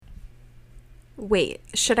Wait,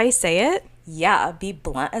 should I say it? Yeah, be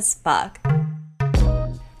blunt as fuck.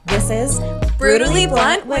 This is Brutally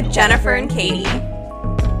Blunt with Jennifer and Katie.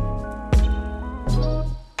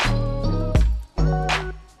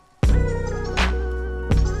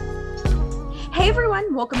 Hey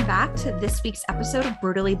everyone, welcome back to this week's episode of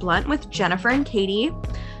Brutally Blunt with Jennifer and Katie.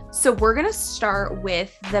 So we're going to start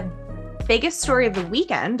with the biggest story of the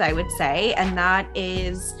weekend, I would say, and that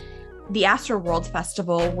is the Astroworld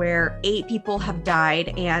Festival, where 8 people have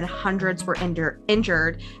died and hundreds were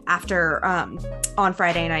injured after on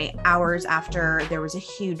Friday night, hours after there was a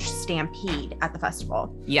huge stampede at the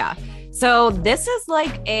festival. Yeah. So this is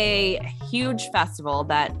like a huge festival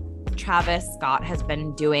that Travis Scott has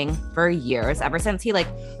been doing for years, ever since he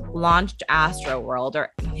launched Astroworld,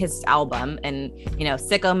 or his album, and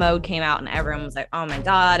Sicko Mode came out and everyone was like, oh my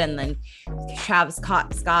god. And then Travis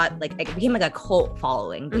Scott it became like a cult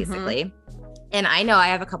following basically. And I know I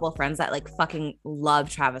have a couple of friends that fucking love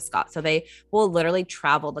Travis Scott, so they will literally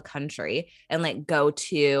travel the country and go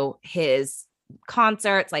to his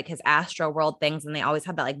concerts, like his Astroworld things, and they always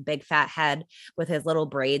have that big fat head with his little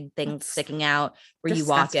braid thing sticking out where you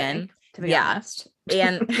walk in, to be honest.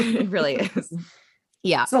 And it really is.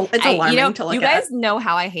 Yeah. So it's alarming to look at. You guys know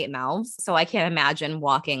how I hate mouths, so I can't imagine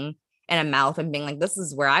walking in a mouth and being like, this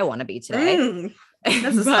is where I want to be today.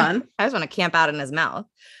 This is fun. I just want to camp out in his mouth.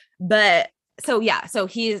 But so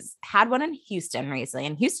he's had one in Houston recently,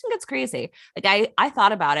 and Houston gets crazy. I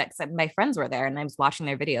thought about it because my friends were there and I was watching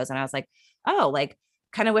their videos and I was like, oh,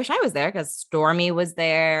 kind of wish I was there, because Stormy was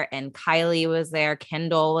there and Kylie was there,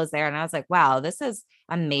 Kendall was there. And I was like, wow, this is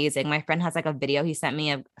amazing. My friend has a video he sent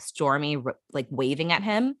me of Stormy waving at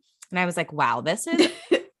him. And I was like, wow, this is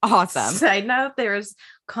awesome. Side note, there's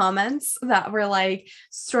comments that were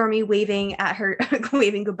Stormy waving at her,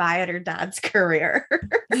 waving goodbye at her dad's career.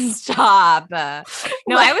 Stop.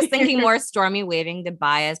 No, I was thinking more Stormy waving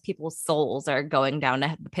goodbye as people's souls are going down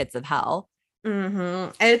to the pits of hell.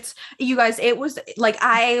 It's, you guys, it was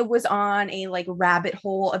I was on a rabbit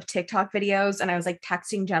hole of TikTok videos, and I was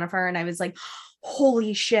texting Jennifer and I was like,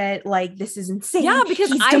 holy shit, this is insane. Yeah,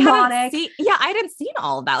 because he's I demonic. hadn't seen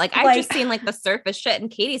all of that. I've just seen the surface shit,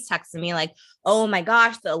 and Katie's texting me oh my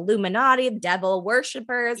gosh, the Illuminati, devil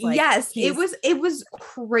worshippers. Yes, it was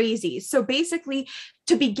crazy. So basically,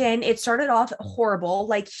 to begin, it started off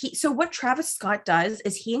horrible. So what Travis Scott does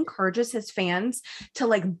is he encourages his fans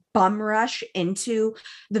to bum rush into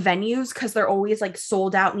the venues, because they're always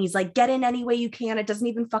sold out, and he's get in any way you can. It doesn't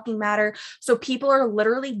even fucking matter. So people are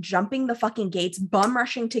literally jumping the fucking gates, bum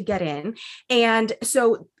rushing to get in. And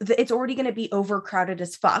so it's already going to be overcrowded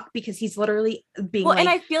as fuck, because he's literally being and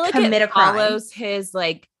I feel commit it a crime. Follows his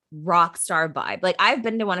rock star vibe. I've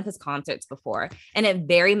been to one of his concerts before, and it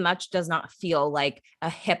very much does not feel like a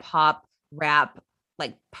hip hop, rap,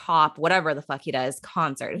 pop, whatever the fuck he does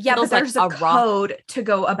concert. Yeah, but there's a code to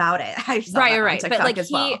go about it. Right. But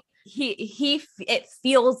it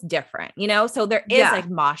feels different, so there is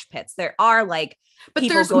mosh pits. There are but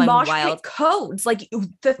people there's going mosh wild pit codes.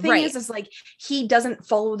 The thing is he doesn't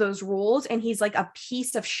follow those rules, and he's a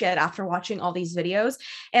piece of shit after watching all these videos.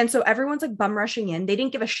 And so everyone's bum rushing in. They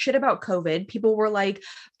didn't give a shit about COVID. People were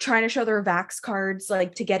trying to show their vax cards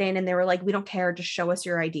to get in, and they were we don't care, just show us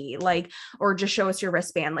your ID, or just show us your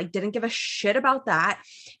wristband. Didn't give a shit about that.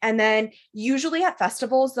 And then usually at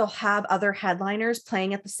festivals they'll have other headliners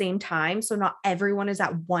playing at the same time, so not everyone is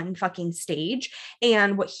at one fucking stage.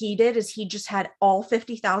 And what he did is he just had all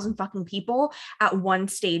 50,000 fucking people at one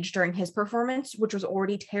stage during his performance, which was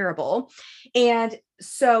already terrible. And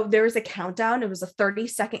so there was a countdown. It was a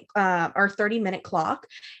 30-second or 30-minute clock,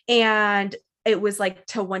 and it was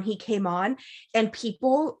till when he came on, and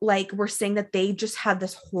people were saying that they just had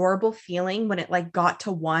this horrible feeling when it got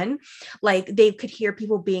to one. They could hear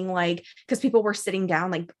people being because people were sitting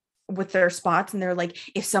down with their spots, and they're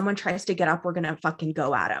if someone tries to get up, we're gonna fucking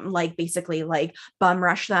go at them, basically bum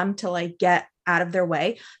rush them to get out of their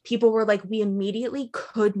way. People were we immediately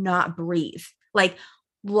could not breathe,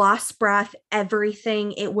 lost breath,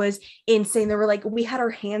 everything. It was insane. They were we had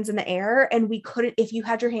our hands in the air, and we couldn't, if you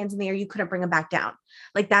had your hands in the air, you couldn't bring them back down.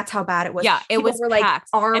 That's how bad it was. Yeah, it people was were packed.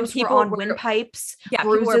 Arms and people were on windpipes. Yeah,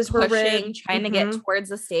 bruises were pushing, were trying to get towards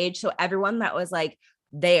the stage. So everyone that was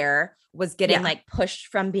there was getting pushed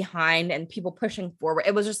from behind, and people pushing forward.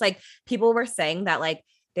 It was just people were saying that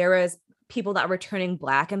there was people that were turning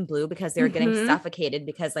black and blue because they were getting suffocated,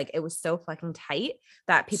 because it was so fucking tight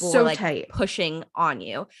that people were tight, pushing on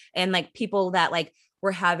you. And people that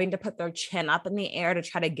were having to put their chin up in the air to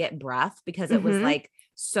try to get breath, because it was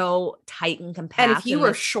so tight and compact. And if you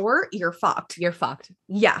were short, you're fucked. You're fucked.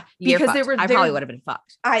 Yeah. Because I probably would have been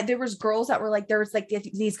fucked. There was girls that were like, there was like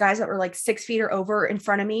these guys that were like 6 feet or over in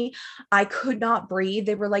front of me. I could not breathe.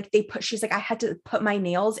 They were like, she's like, I had to put my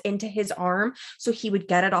nails into his arm so he would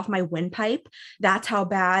get it off my windpipe. That's how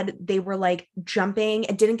bad they were, like jumping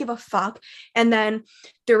and didn't give a fuck. And then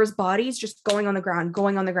there was bodies just going on the ground.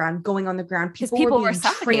 People were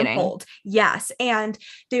suffocating. Trampled. Yes. And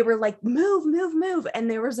they were like, move. And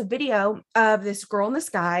there was a video of this girl and this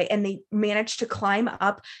guy, and they managed to climb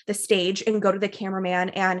up the stage and go to the cameraman.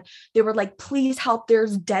 And they were like, please help.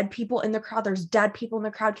 There's dead people in the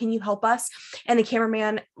crowd. Can you help us? And the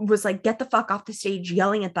cameraman was like, get the fuck off the stage,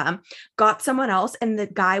 yelling at them, got someone else. And the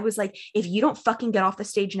guy was like, if you don't fucking get off the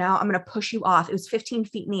stage now, I'm going to push you off. It was 15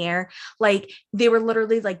 feet in the air. Like, they were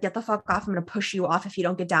literally like, get the fuck off. I'm going to push you off if you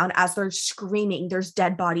don't get down, as they're screaming, there's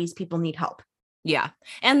dead bodies. People need help. Yeah.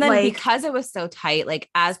 And then like, because it was so tight, like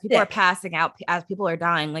as people are passing out, as people are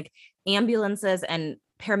dying, like ambulances and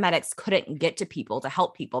paramedics couldn't get to people to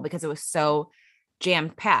help people because it was so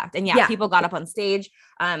jammed packed. And people got up on stage.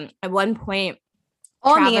 At one point,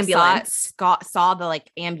 on Travis the ambulance, saw the like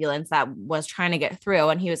ambulance that was trying to get through,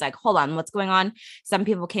 and he was like, hold on, what's going on? Some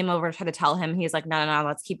people came over to try to tell him. He's like, no,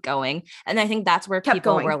 let's keep going. And I think that's where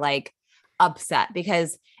people were like upset,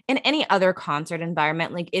 because in any other concert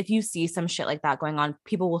environment, like if you see some shit like that going on,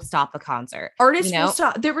 people will stop the concert. Artists will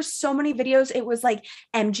stop. There were so many videos. It was like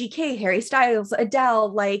MGK, Harry Styles,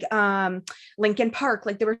 Adele, like Linkin Park.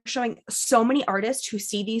 Like they were showing so many artists who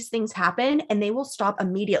see these things happen, and they will stop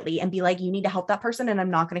immediately and be like, you need to help that person, and I'm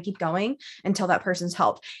not going to keep going until that person's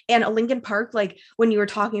helped. And a Linkin Park, like when you were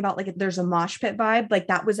talking about like there's a mosh pit vibe, like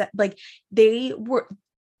that was like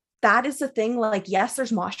that is the thing. Like, yes,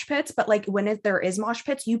 there's mosh pits, but like when there is mosh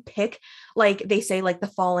pits, you pick, like they say, like the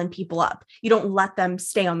fallen people up. You don't let them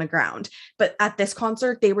stay on the ground. But at this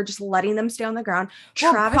concert, they were just letting them stay on the ground.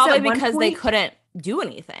 Well, Travis, probably because they couldn't do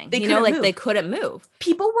anything. They couldn't move.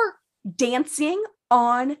 People were dancing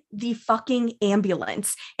on the fucking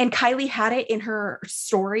ambulance, and Kylie had it in her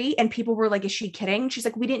story, and people were like, is she kidding? She's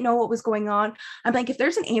like, we didn't know what was going on. I'm like, if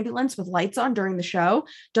there's an ambulance with lights on during the show,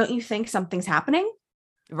 don't you think something's happening?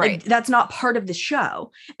 Right. Like, that's not part of the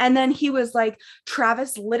show. And then he was like,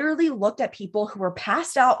 Travis literally looked at people who were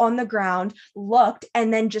passed out on the ground, looked,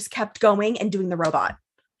 and then just kept going and doing the robot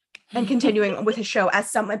and continuing with his show, as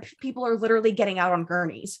some people are literally getting out on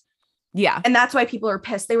gurneys. Yeah. And that's why people are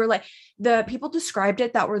pissed. They were like, the people described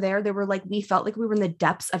it that were there. They were like, we felt like we were in the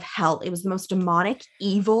depths of hell. It was the most demonic,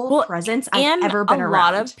 evil presence I've ever been around. A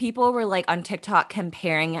lot of people were like on TikTok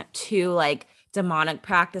comparing it to like demonic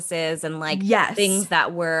practices and like things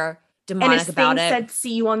that were demonic about it. Said,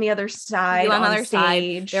 see you on the other side. On the other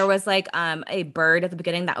side. There was like a bird at the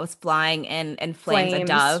beginning that was flying in flames, a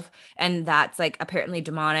dove, and that's like apparently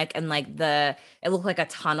demonic. And like it looked like a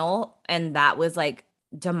tunnel, and that was like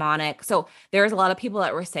demonic. So there's a lot of people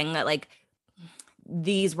that were saying that like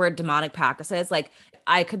these were demonic practices. Like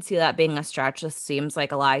I could see that being a stretch. This seems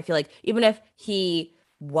like a lie. I feel like even if he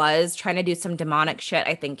was trying to do some demonic shit,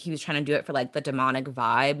 I think he was trying to do it for like the demonic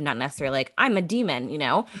vibe, not necessarily like I'm a demon,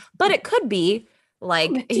 but it could be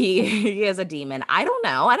like he is a demon. I don't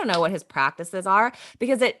know what his practices are,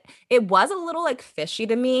 because it was a little like fishy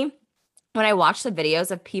to me when I watched the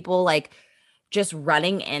videos of people like just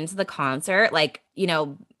running into the concert. Like,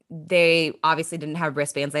 they obviously didn't have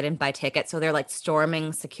wristbands. They didn't buy tickets. So they're like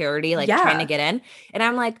storming security, like trying to get in. And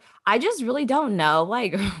I'm like, I just really don't know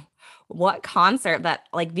like what concert that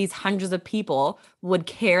like these hundreds of people would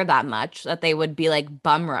care that much that they would be like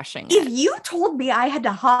bum rushing it. If you told me I had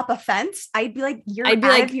to hop a fence, I'd be like,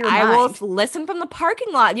 I will listen from the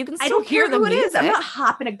parking lot. You can still hear the music. It is. I'm not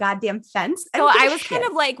hopping a goddamn fence. So I was kind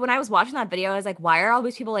of like, when I was watching that video, I was like, why are all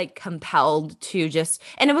these people like compelled to just,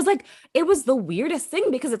 and it was the weirdest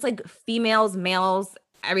thing, because it's like females, males,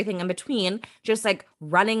 everything in between, just like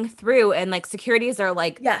running through, and like securities are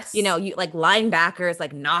like, you like linebackers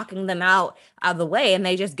like knocking them out of the way, and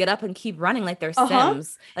they just get up and keep running like they're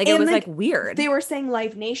Sims. Like it was like weird. They were saying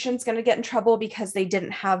Live Nation's gonna get in trouble because they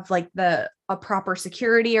didn't have like a proper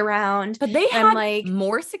security around, but they had like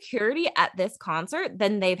more security at this concert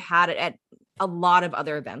than they've had it at a lot of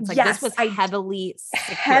other events. Like this was heavily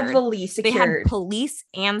secured. They had police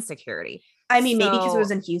and security. I mean, maybe because it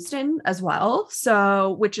was in Houston as well.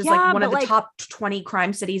 So, which is like one of the top 20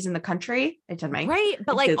 crime cities in the country. I did my right.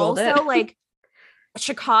 But like also like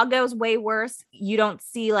Chicago's way worse. You don't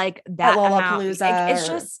see like At that amount. Lollapalooza. It's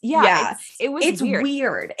just, yeah. It was it's weird.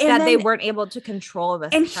 weird. And that they weren't able to control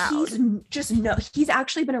this and crowd. He's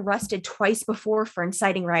actually been arrested twice before for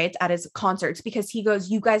inciting riots at his concerts, because he goes,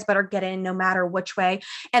 you guys better get in no matter which way.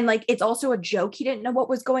 And like, it's also a joke. He didn't know what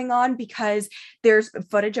was going on, because there's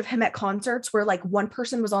footage of him at concerts where like one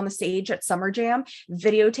person was on the stage at Summer Jam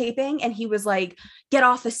videotaping, and he was like, get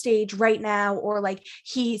off the stage right now. Or like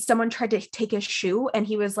someone tried to take his shoe, and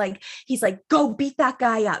he's like, go beat that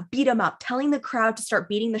guy up, beat him up, telling the crowd to start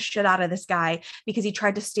beating the shit out of this guy because he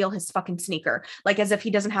tried to steal his fucking sneaker. Like, as if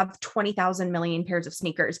he doesn't have 20,000 million pairs of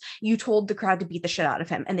sneakers. You told the crowd to beat the shit out of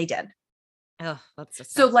him, and they did. Oh, that's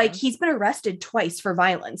disgusting. So like, he's been arrested twice for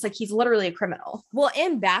violence. Like, he's literally a criminal. Well,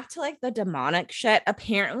 and back to like the demonic shit,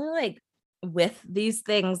 apparently like with these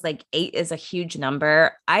things, like 8 is a huge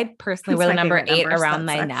number. I personally wear the number 8 around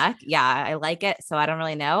my neck. Yeah, I like it. So I don't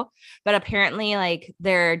really know. But apparently, like,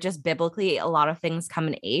 they're just biblically, a lot of things come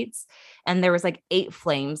in 8s. And there was like 8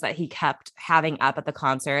 flames that he kept having up at the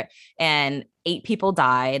concert, and 8 people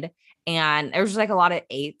died. And there was just like a lot of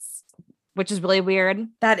 8s, which is really weird.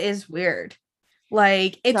 That is weird.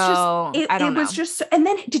 Like, it's so, just, it was just, and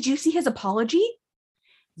then did you see his apology?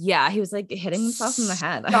 Yeah, he was like hitting himself in the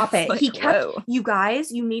head. Stop it. Like, he kept, you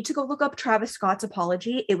guys, you need to go look up Travis Scott's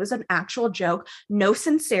apology. It was an actual joke. No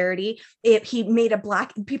sincerity. He made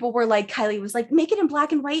people were like, Kylie was like, make it in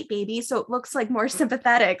black and white, baby. So it looks like more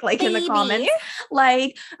sympathetic, like baby. In the comments,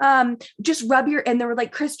 like, just rub and there were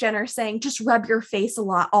like Kris Jenner saying, just rub your face a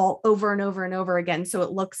lot, all over and over and over again. So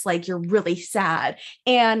it looks like you're really sad.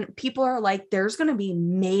 And people are like, there's going to be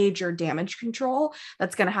major damage control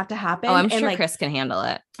that's going to have to happen. Oh, I'm sure like, Kris can handle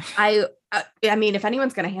it. I mean, if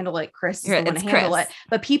anyone's going to handle it, Kris is the one to handle it.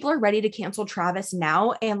 But people are ready to cancel Travis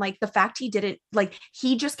now. And like, the fact he didn't, like,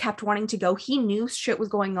 he just kept wanting to go. He knew shit was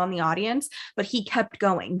going on in the audience, but he kept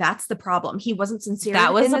going. That's the problem. He wasn't sincere.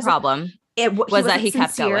 That was the problem. It was that he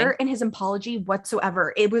kept going in his apology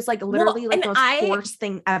whatsoever. It was like literally like the most forced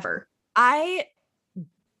thing ever. I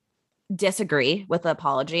disagree with the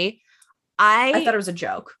apology. I thought it was a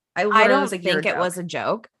joke. I don't think it was a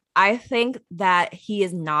joke. I think that he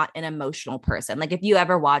is not an emotional person. Like, if you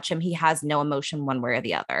ever watch him, he has no emotion one way or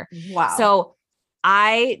the other. Wow. So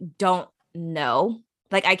I don't know.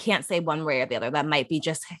 Like, I can't say one way or the other. That might be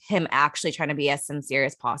just him actually trying to be as sincere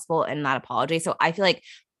as possible in that apology. So I feel like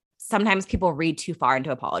sometimes people read too far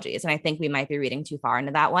into apologies. And I think we might be reading too far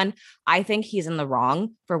into that one. I think he's in the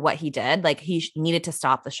wrong for what he did. Like, he needed to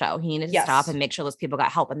stop the show. He needed to stop and make sure those people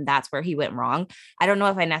got help. And that's where he went wrong. I don't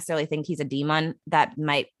know if I necessarily think he's a demon.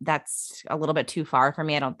 That's a little bit too far for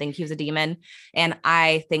me. I don't think he was a demon. And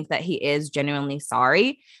I think that he is genuinely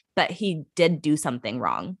sorry, but he did do something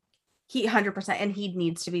wrong. He 100%. And he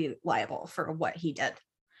needs to be liable for what he did,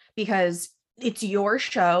 because it's your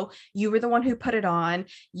show. You were the one who put it on.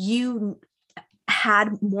 You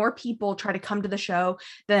had more people try to come to the show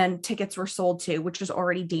than tickets were sold to, which is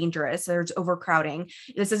already dangerous. There's overcrowding.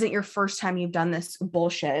 This isn't your first time you've done this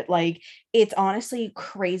bullshit. Like, it's honestly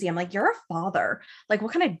crazy. I'm like, you're a father. Like,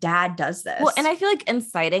 what kind of dad does this? Well, and I feel like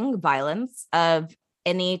inciting violence of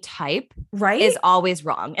any type, right, is always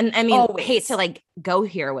wrong. And I mean, always. Hate to like go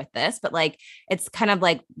here with this, but like, it's kind of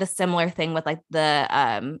like the similar thing with like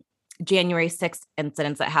the January 6th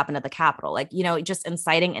incidents that happened at the Capitol. Like, you know, just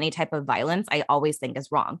inciting any type of violence, I always think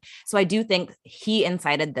is wrong. So I do think he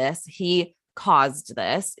incited this. He caused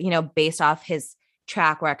this, you know, based off his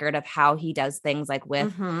track record of how he does things, like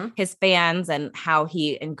with his fans, and how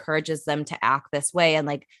he encourages them to act this way, and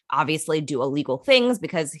like obviously do illegal things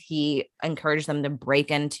because he encouraged them to break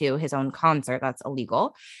into his own concert. That's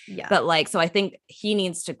illegal. Yeah. But like, so I think he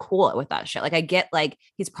needs to cool it with that shit. Like, I get like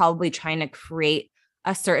he's probably trying to create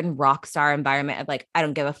a certain rock star environment of like, I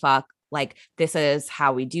don't give a fuck. Like, this is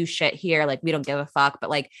how we do shit here. Like, we don't give a fuck. But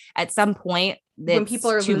like, at some point, when people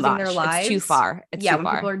are losing their lives, it's too far. It's too when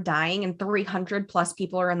far. People are dying and 300 plus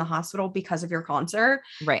people are in the hospital because of your concert.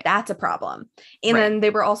 Right. That's a problem. And then they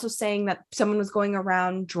were also saying that someone was going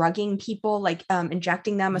around drugging people, like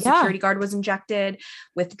injecting them. A security guard was injected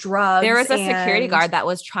with drugs. There was a security guard that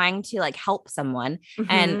was trying to like help someone,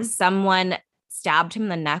 and someone stabbed him in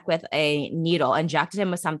the neck with a needle, injected him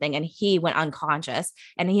with something, and he went unconscious,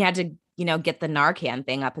 and he had to, you know, get the Narcan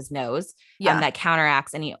thing up his nose that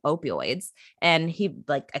counteracts any opioids. And he,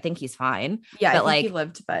 like, I think he's fine. Yeah, but like, he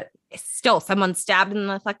lived, but still someone stabbed him in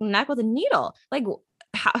the fucking neck with a needle. Like,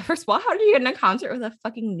 first of all, how did you get in a concert with a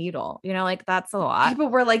fucking needle? You know, like, that's a lot. People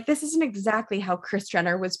were like, this isn't exactly how Kris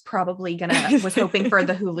Jenner was probably was hoping for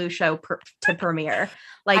the Hulu show to premiere.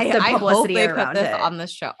 Like, the publicity I hope they around put this it on the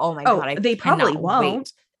show. Oh my God. They probably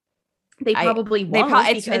won't. Wait. They probably won't.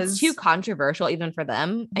 It's too controversial even for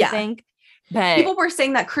them, I think. But people were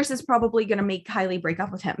saying that Kris is probably going to make Kylie break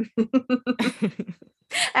up with him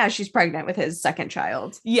as she's pregnant with his second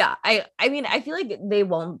child. Yeah. I mean, I feel like they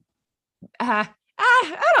won't. I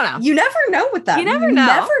don't know. You never know with them. You never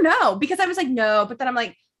know. Because I was like, no, but then I'm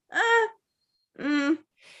like,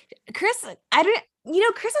 Kris,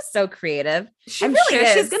 Kris is so creative. I'm really sure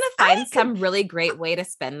is. She's gonna find some really great way to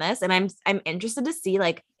spin this, and I'm interested to see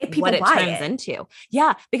like what it turns into.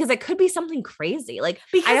 Yeah, because it could be something crazy. Like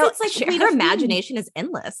because it's like her imagination is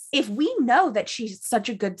endless. If we know that she's such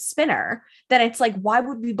a good spinner, then it's like, why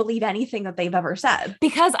would we believe anything that they've ever said?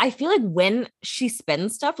 Because I feel like when she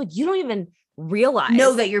spins stuff, like you don't even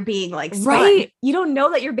know that you're being like spun. Right. You don't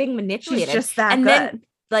know that you're being manipulated. She's just that and good. Then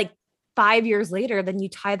like 5 years later, then you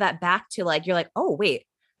tie that back to like, you're like, oh wait,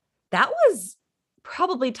 that was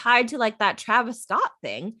probably tied to like that Travis Scott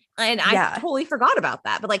thing. And I totally forgot about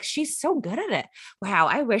that. But like, she's so good at it. Wow.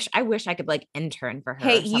 I wish I could like intern for her.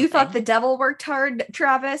 Hey, you thought the devil worked hard,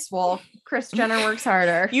 Travis? Well, Kris Jenner works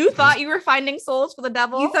harder. You thought you were finding souls for the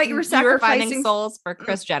devil? You thought you were sacrificing finding souls for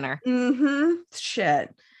Kris Jenner. Mm-hmm.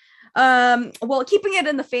 Shit. Well, keeping it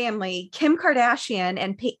in the family, Kim Kardashian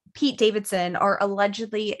and Pete Davidson are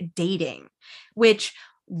allegedly dating, which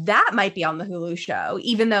that might be on the Hulu show,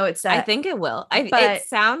 even though it's I think it will. It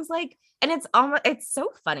sounds like, and it's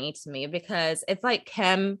so funny to me because it's like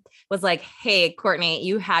Kim was like, hey, Kourtney,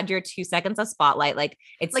 you had your 2 seconds of spotlight. Like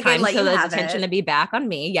it's like time for the attention to be back on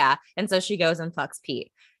me. Yeah. And so she goes and fucks Pete.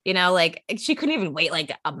 You know, like she couldn't even wait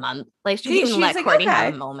like a month. Like she didn't even let Kourtney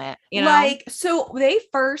have a moment. You know, like so they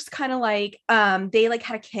first kind of like they like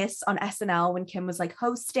had a kiss on SNL when Kim was like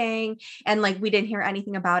hosting, and like we didn't hear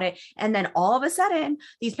anything about it. And then all of a sudden,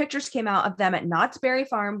 these pictures came out of them at Knott's Berry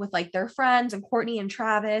Farm with like their friends and Kourtney and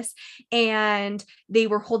Travis, and they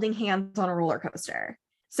were holding hands on a roller coaster.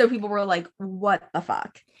 So people were like, "What the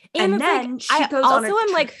fuck?" And then like, she goes also,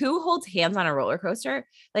 I'm like, who holds hands on a roller coaster?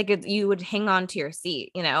 Like you would hang on to your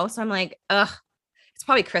seat, you know? So I'm like, it's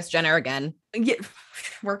probably Kris Jenner again. Yeah,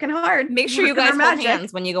 working hard. Make sure you guys hold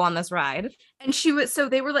hands when you go on this ride. And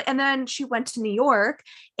they were like, and then she went to New York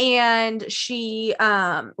and she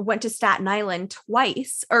went to Staten Island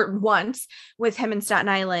once with him in Staten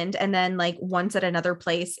Island, and then like once at another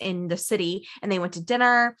place in the city, and they went to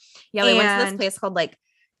dinner. Yeah, they went to this place called like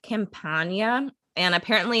Campania. And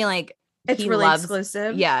apparently, like, it's really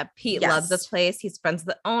exclusive. Yeah, Pete loves this place. He's friends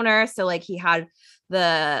with the owner. So, like, he had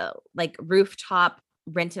the, like, rooftop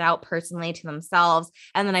rented out personally to themselves.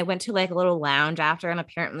 And then I went to, like, a little lounge after. And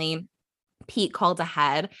apparently, Pete called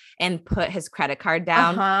ahead and put his credit card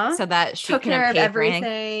down so that she took care of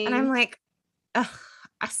everything. And I'm like,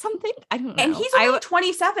 something, I don't know. And he's only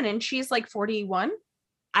 27 and she's, like, 41.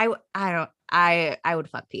 I would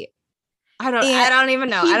fuck Pete. I don't even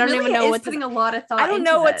know. I don't really even know what's putting a lot of thought. I don't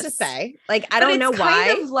know what to say. Like, I don't know why.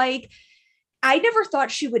 Kind of like, I never thought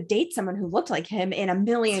she would date someone who looked like him in a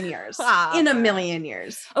million years. In a million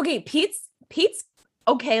years. Okay, Pete's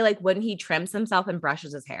okay. Like when he trims himself and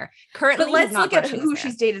brushes his hair. Currently, but let's look at who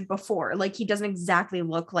she's dated before. Like he doesn't exactly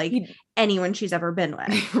look like anyone she's ever been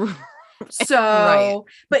with. So,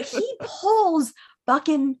 but he pulls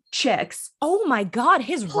fucking chicks. Oh my God,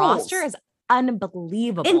 his roster is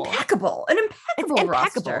unbelievable. Impeccable. An impeccable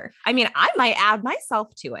roster. I mean, I might add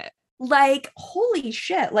myself to it. Like, holy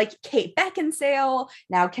shit. Like Kate Beckinsale,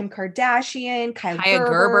 now Kim Kardashian, Kaya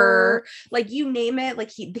Gerber. Like, you name it. Like,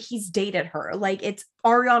 he's dated her. Like, it's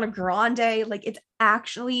Ariana Grande. Like, it's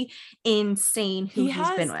actually insane who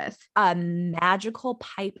he's been with. A magical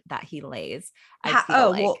pipe that he lays.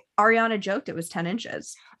 Well, Ariana joked it was 10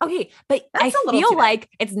 inches. Okay, but I feel like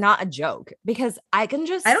it's not a joke because I don't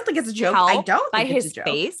think it's a joke. I don't by his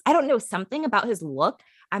face. I don't know, something about his look.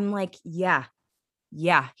 I'm like, yeah,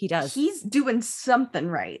 he does. He's doing something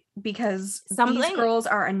right because these girls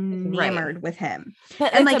are enamored with him.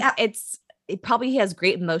 But and it probably he has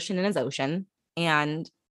great emotion in his ocean, and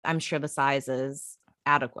I'm sure the size is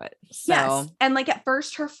adequate. So yes. And like at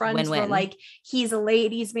first her friends were like, he's a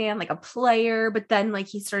ladies man, like a player, but then like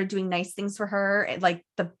he started doing nice things for her, like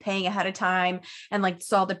the paying ahead of time, and like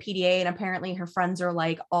saw the PDA, and apparently her friends are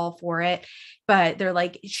like all for it, but they're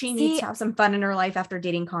like, she needs to have some fun in her life after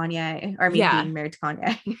dating Kanye, or being married to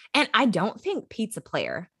Kanye. And I don't think Pete's a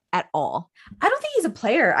player at all. I don't think he's a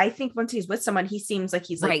player. I think once he's with someone, he seems like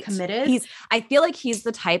he's like committed. I feel like he's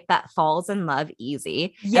the type that falls in love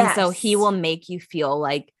easy. Yes. And so he will make you feel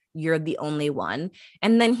like you're the only one.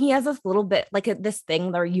 And then he has this little bit like this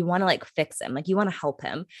thing where you want to like fix him, like you want to help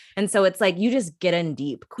him. And so it's like you just get in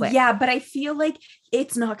deep quick. Yeah, but I feel like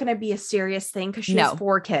it's not going to be a serious thing because she has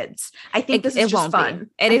 4 kids. I think this is just fun.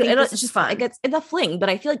 It'll just fun. It's a fling, but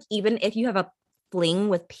I feel like even if you have a fling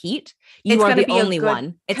with Pete, you are the only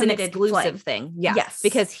one. It's an exclusive thing. Yeah. Yes.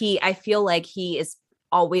 Because I feel like he's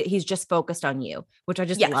just focused on you, which I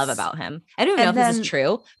just love about him. I don't know if this is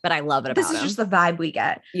true, but I love it about him. This is just the vibe we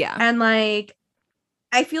get. Yeah. And like,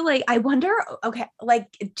 I feel like, I wonder, okay,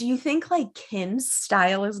 like, do you think like Kim's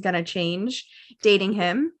style is going to change dating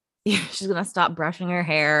him? Yeah, she's gonna stop brushing her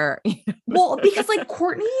hair. Well, because like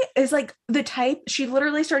Courtney is like the type, she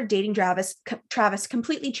literally started dating Travis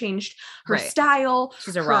completely changed her style.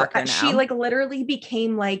 She's a rocker now. She like literally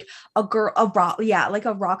became like a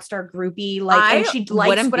rock star groupie. Like, and she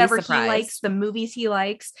likes whatever he likes, the movies he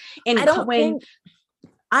likes. And I don't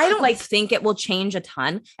think it will change a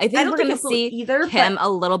ton. I think we're going to see Kim a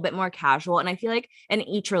little bit more casual. And I feel like in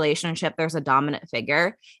each relationship, there's a dominant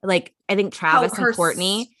figure. Like I think Travis and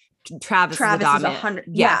Courtney. Travis is the dominant. 100.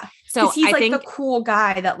 Yeah. So he's I like think the cool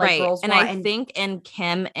guy that like girls and want. I think in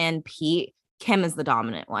Kim and Pete, Kim is the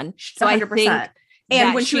dominant one. So 100%. I think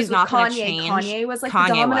and when she was with Kanye was like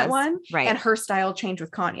the dominant one. Right. And her style changed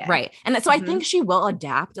with Kanye. Right. And so I think she will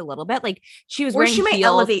adapt a little bit. Like she was wearing she might heels.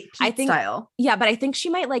 Elevate Pete's style. Yeah, but I think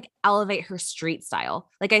she might like elevate her street style.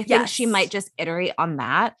 Like I think she might just iterate on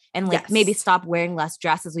that and like maybe stop wearing less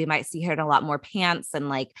dresses. We might see her in a lot more pants and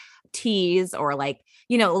like tees or like,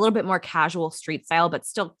 you know, a little bit more casual street style, but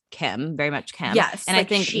still Kim, very much Kim. Yes. And like I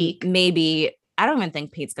think chic. Maybe I don't even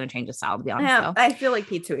think Pete's going to change his style, to be honest. Yeah, I feel like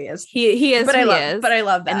Pete's who he is. He is, but I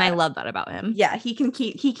love that. And I love that about him. Yeah, he can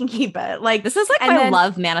keep it. Like this is like my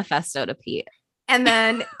love manifesto to Pete. And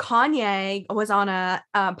then Kanye was on a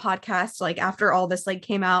podcast like after all this like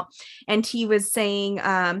came out, and he was saying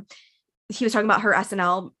he was talking about her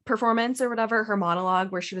SNL performance or whatever, her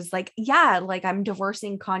monologue where she was like, yeah, like I'm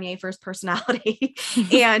divorcing Kanye for his personality.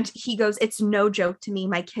 And he goes, it's no joke to me.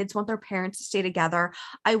 My kids want their parents to stay together.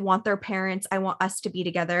 I want their parents. I want us to be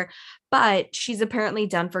together. But she's apparently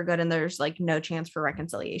done for good. And there's like no chance for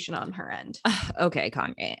reconciliation on her end. Okay,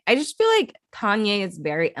 Kanye. I just feel like Kanye is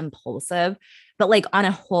very impulsive, but like on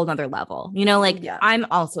a whole nother level, you know, like I'm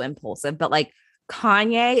also impulsive, but like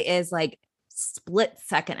Kanye is like split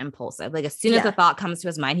second impulsive. Like as soon as the thought comes to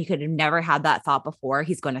his mind, he could have never had that thought before.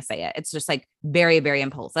 He's going to say it. It's just like very, very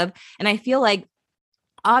impulsive. And I feel like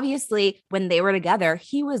obviously when they were together,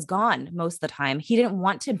 he was gone most of the time. He didn't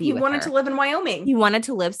want to be He wanted to live in Wyoming. He wanted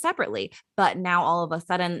to live separately. But now all of a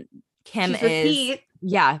sudden Kim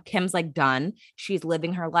Kim's like done. She's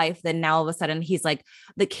living her life. Then now all of a sudden he's like,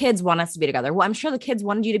 the kids want us to be together. Well, I'm sure the kids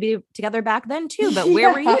wanted you to be together back then too, but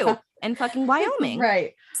where were you? In fucking Wyoming.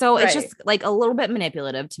 Right. So it's just like a little bit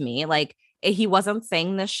manipulative to me. Like he wasn't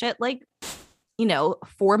saying this shit like, you know,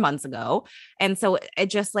 4 months ago. And so it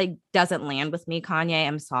just like doesn't land with me, Kanye.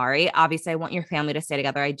 I'm sorry. Obviously I want your family to stay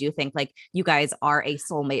together. I do think like you guys are a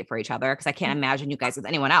soulmate for each other because I can't imagine you guys with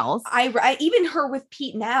anyone else. I even her with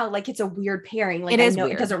Pete now, like it's a weird pairing. Like I know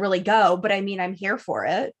weird. It doesn't really go, but I mean, I'm here for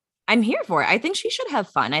it. I think she should have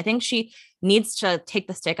fun. I think she needs to take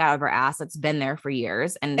the stick out of her ass that's been there for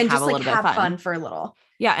years and have just, a little bit of fun for a little.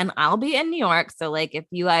 Yeah. And I'll be in New York. So like if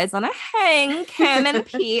you guys want to hang, Kim and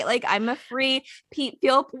Pete, like I'm a free Pete,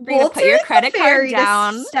 feel free to put your credit card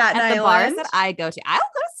down at the bars that I go to. I'll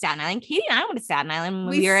go to Staten Island. Katie and I went to Staten Island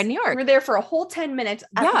when we were in New York. We were there for a whole 10 minutes.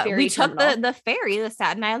 At the ferry we took the ferry, the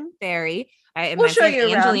Staten Island ferry. We'll show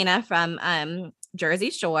you Angelina from Jersey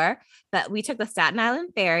Shore, but we took the Staten Island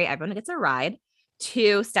ferry. Everyone gets a ride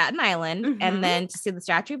to Staten Island, and then to see the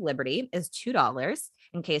Statue of Liberty is $2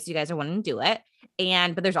 in case you guys are wanting to do it.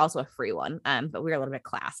 But there's also a free one. But we were a little bit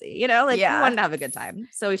classy, you know, like we wanted to have a good time.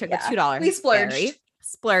 So we took the $2 we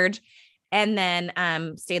splurged, and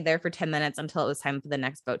then stayed there for 10 minutes until it was time for the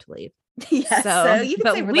next boat to leave. Yes. So you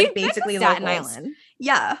can say we're like basically Staten locals. Island.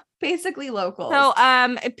 Yeah, basically local. So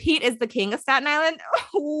Pete is the king of Staten Island.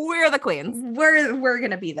 We're the queens. We're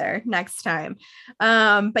gonna be there next time.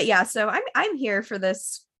 But yeah, so I'm here for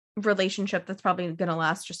this relationship that's probably gonna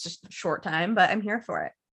last just a short time, but I'm here for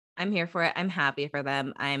it. I'm here for it. I'm happy for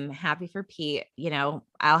them. I'm happy for Pete. You know,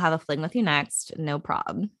 I'll have a fling with you next. No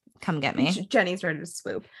problem. Come get me. Jenny's ready to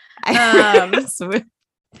swoop. Swoop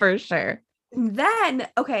for sure. Then,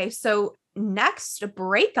 okay, so next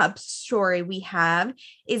breakup story we have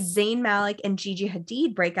is Zayn Malik and Gigi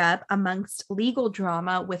Hadid breakup amongst legal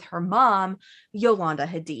drama with her mom, Yolanda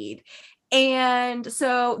Hadid. And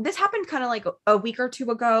so this happened kind of like a week or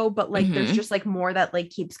two ago, but like there's just like more that like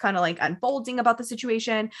keeps kind of like unfolding about the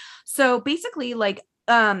situation. So basically like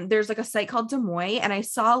there's like a site called Des Moines, and I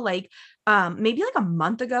saw like maybe like a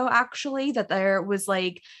month ago actually that there was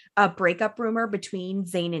like a breakup rumor between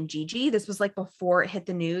Zayn and Gigi. This was like before it hit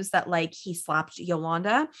the news that like he slapped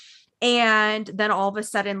Yolanda. And then all of a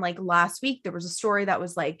sudden, like last week, there was a story that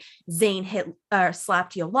was like Zayn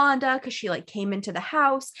slapped Yolanda because she like came into the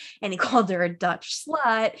house and he called her a Dutch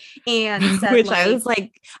slut and said, which like, I was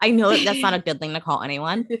like, I know that's not a good thing to call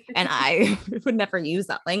anyone, and I would never use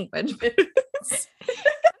that language.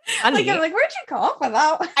 I'm like, where'd you come up with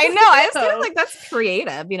that? I know. I was kind of like, that's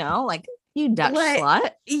creative, you know, like you Dutch slut.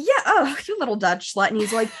 Yeah. Oh, you little Dutch slut. And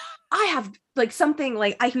he's like, I have like something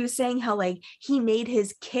like he was saying how like he made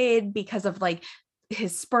his kid because of like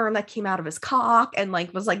his sperm that came out of his cock and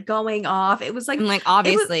like was like going off. It was like,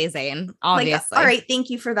 obviously Zayn, obviously. Like, all right, thank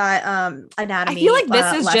you for that anatomy. I feel like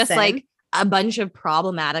this is lesson. just like a bunch of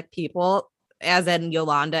problematic people, as in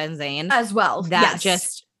Yolanda and Zayn as well, that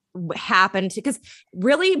just happened to, because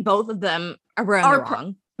really both of them were in the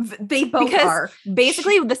wrong. They both are.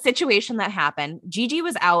 Basically, the situation that happened, Gigi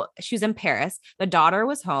was out. She was in Paris. The daughter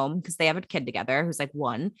was home because they have a kid together who's like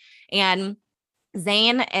 1. And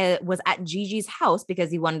Zayn was at Gigi's house because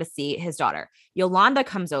he wanted to see his daughter. Yolanda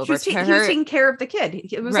comes over to her. He was taking care of the kid.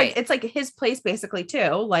 It was like, it's like his place basically too.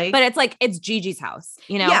 Like, but it's like, it's Gigi's house,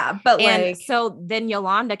 you know? Yeah. But and so then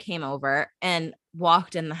Yolanda came over and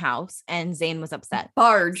walked in the house and Zayn was upset.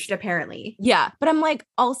 Barged, apparently. Yeah. But I'm like,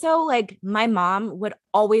 also like my mom would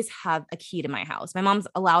always have a key to my house. My mom's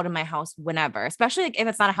allowed in my house whenever, especially like if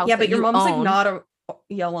it's not a house. Yeah, but your mom's own. like not a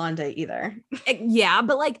Yolanda either. Yeah,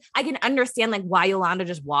 but like I can understand like why Yolanda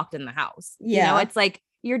just walked in the house. Yeah. You know, it's like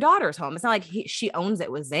your daughter's home. It's not like she owns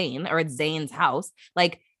it with Zayn or it's Zayn's house.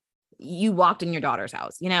 Like you walked in your daughter's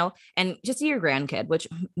house, you know, and just see your grandkid, which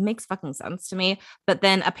makes fucking sense to me. But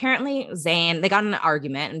then apparently Zayn, they got in an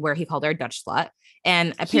argument and where he called her a Dutch slut.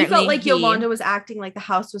 And apparently he felt like Yolanda was acting like the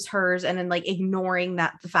house was hers and then like ignoring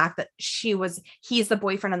the fact that he's the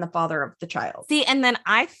boyfriend and the father of the child. See, and then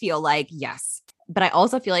I feel like, yes, but I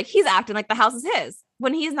also feel like he's acting like the house is his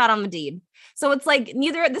when he's not on the deed. So it's like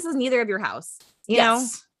this is neither of your house, you know?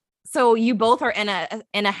 So you both are in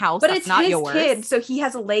a house, but that's it's not his yours. Kid, so he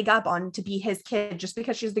has a leg up on to be his kid just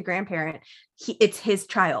because she's the grandparent. It's his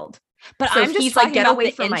child. But so I'm just talking about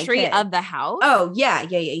the entry of the house. Oh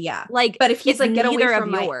yeah. Like, but if he's like get away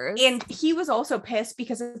from yours, and he was also pissed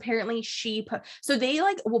because apparently so they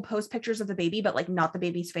like will post pictures of the baby, but like not the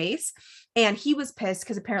baby's face. And he was pissed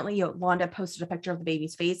because apparently Yolanda posted a picture of the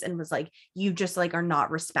baby's face and was like, "You just like are not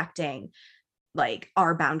respecting like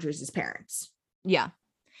our boundaries as parents." Yeah,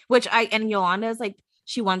 and Yolanda is like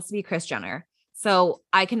she wants to be Kris Jenner. So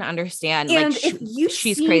I can understand. And like,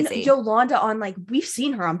 she's crazy. Yolanda on like, we've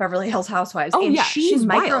seen her on Beverly Hills Housewives. Oh, and yeah, she's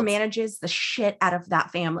micromanages the shit out of that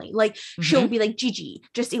family. Like she'll be like, Gigi,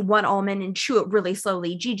 just eat 1 almond and chew it really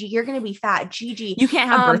slowly. Gigi, you're going to be fat. Gigi, you can't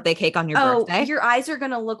have birthday cake on your birthday. Your eyes are going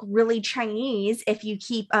to look really Chinese if you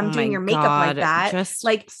keep doing your makeup like that.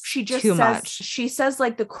 She says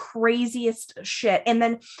like the craziest shit. And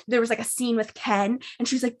then there was like a scene with Ken and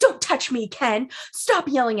she's like, don't touch me, Ken. Stop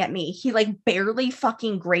yelling at me. He like barely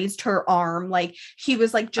fucking grazed her arm. Like he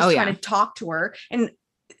was like just trying to talk to her. And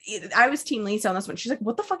I was team Lisa on this one. She's like,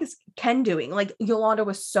 what the fuck is Ken doing? Like Yolanda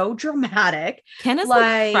was so dramatic. Ken is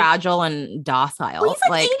like fragile and docile. Well, he's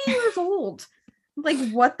like 80 years old. Like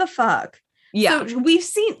what the fuck? Yeah. So we've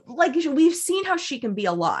seen how she can be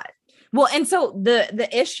a lot. Well, and so the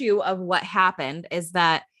issue of what happened is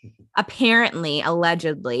that apparently,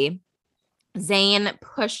 allegedly, Zayn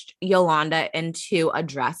pushed Yolanda into a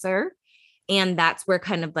dresser. And that's where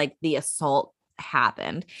kind of like the assault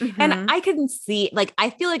happened. Mm-hmm. And I can see, like, I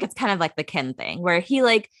feel like it's kind of like the Ken thing where he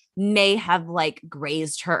like may have like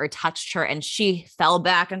grazed her or touched her and she fell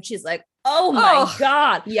back and she's like, oh my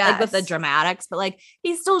God. Yeah. Like with the dramatics, but like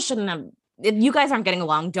he still shouldn't have. If you guys aren't getting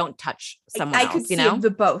along, don't touch someone else. I could see the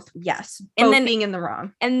both. Yes. And both then being in the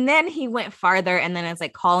wrong. And then he went farther and then it's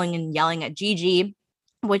like calling and yelling at Gigi,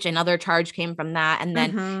 which another charge came from that. And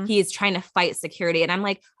then he's trying to fight security. And I'm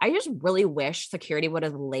like, I just really wish security would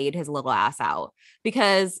have laid his little ass out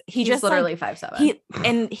because he's just literally like,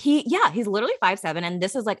 5'7". He's literally 5'7". And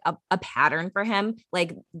this is like a pattern for him.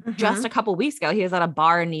 Like just a couple weeks ago, he was at a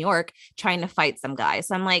bar in New York trying to fight some guy.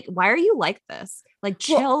 So I'm like, why are you like this? Like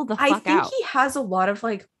chill the fuck out. I think he has a lot of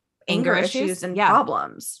like anger issues and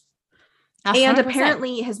problems. 100%. And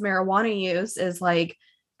apparently his marijuana use is like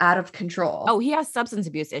out of control. Oh, he has substance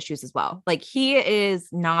abuse issues as well. Like he is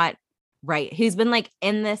not right. He's been like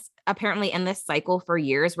apparently in this cycle for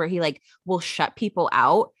years where he like will shut people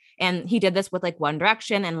out And he did this with like One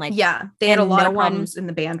Direction and like, yeah, they had a lot of problems in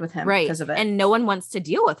the band with him because of it. And no one wants to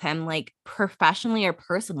deal with him like professionally or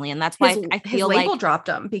personally. And that's why I feel his label like dropped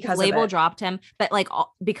him because label dropped him, but like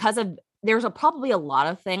because of there's probably a lot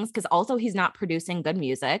of things, because also he's not producing good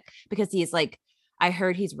music because he's like, I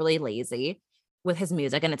heard he's really lazy with his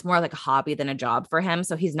music and it's more like a hobby than a job for him.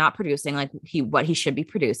 So he's not producing like what he should be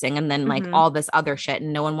producing. And then like all this other shit,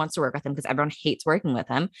 and no one wants to work with him because everyone hates working with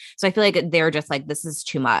him. So I feel like they're just like, this is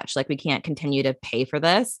too much. Like we can't continue to pay for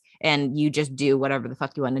this and you just do whatever the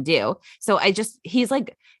fuck you want to do. So he's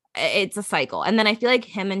like, it's a cycle. And then I feel like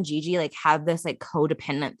him and Gigi like have this like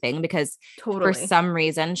codependent thing because for some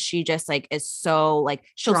reason she just like is so like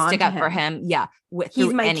she'll stick up for him. Yeah.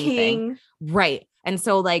 He's my king. Right. And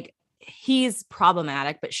so like he's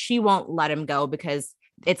problematic, but she won't let him go because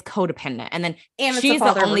it's codependent. And then she's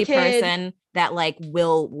the only person that like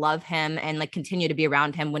will love him and like continue to be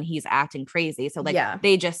around him when he's acting crazy. So like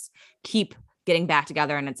they just keep getting back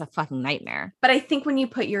together and it's a fucking nightmare. But I think when you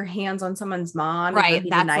put your hands on someone's mom, right,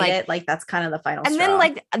 that's like it, like that's kind of the final and straw. Then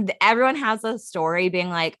like everyone has a story being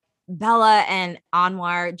like Bella and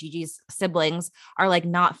Anwar, Gigi's siblings, are like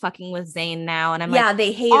not fucking with Zayn now, and I'm like,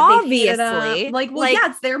 they hate obviously like, well, yeah,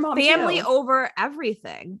 it's their mom family too. over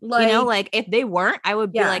everything. Like, you know, like if they weren't, I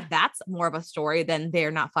would be like, that's more of a story than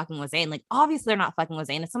they're not fucking with Zayn. Like obviously they're not fucking with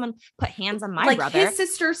Zayn. If someone put hands on my brother, his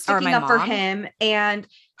sister sticking up for him and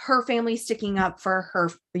her family sticking up for her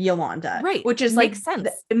Yolanda, right? Which is makes sense.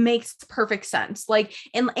 It makes perfect sense. Like,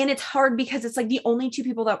 and it's hard because it's like the only two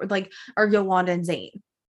people that were like are Yolanda and Zayn,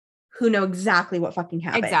 who know exactly what fucking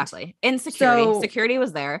happened. Exactly. And security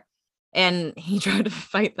was there and he tried to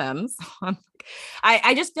fight them. So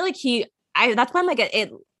I just feel like that's why I'm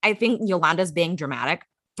like, I think Yolanda's being dramatic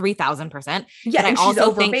 3,000%. Yeah. And I also she's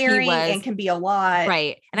overbearing and can be a lot.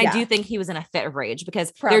 Right. And I do think he was in a fit of rage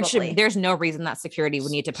because there's no reason that security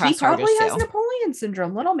would need to press charges. He probably has Napoleon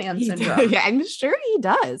syndrome, little man syndrome. Yeah, I'm sure he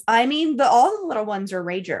does. I mean, all the little ones are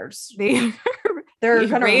ragers. They're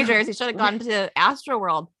ragers. He should have gone to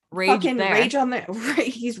Astroworld.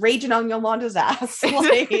 He's raging on Yolanda's ass.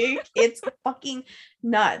 Like it's fucking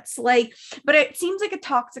nuts. Like, but it seems like a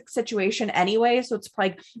toxic situation anyway. So it's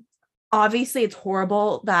like, obviously it's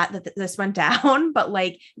horrible that this went down, but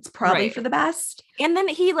like, it's probably for the best. And then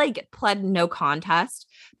he like pled no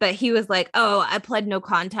contest, but he was like, oh, I pled no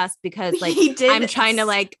contest because like I'm trying to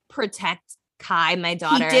like protect Kai, my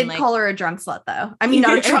daughter. He did call her a drunk slut though. I mean,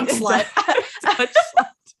 not a drunk slut.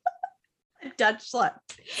 Dutch slut.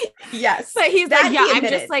 Yes. But he's like, yeah, I'm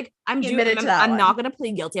just like, I'm not going to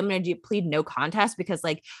plead guilty. I'm going to plead no contest because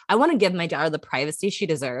like, I want to give my daughter the privacy she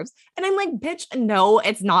deserves. And I'm like, bitch, no,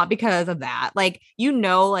 it's not because of that. Like,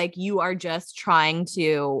 like you are just trying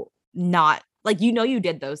to not like, you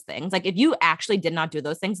did those things. Like if you actually did not do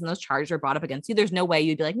those things and those charges were brought up against you, there's no way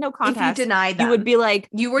you'd be like, no contest. If you denied them, you would be like,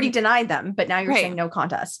 you already denied them, but now you're saying no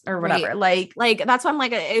contest or whatever. Like that's why I'm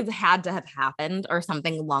like, it had to have happened or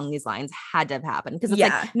something along these lines had to have happened. Cause it's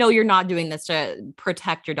like, no, you're not doing this to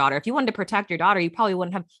protect your daughter. If you wanted to protect your daughter, you probably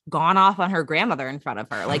wouldn't have gone off on her grandmother in front of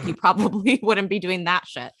her. Like you probably wouldn't be doing that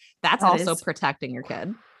shit. That's also protecting your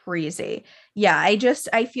kid. Crazy. Yeah, I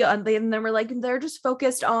feel, and then we're like, they're just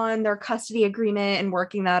focused on their custody agreement and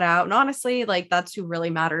working that out. And honestly, like that's who really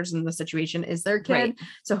matters in the situation is their kid. Right.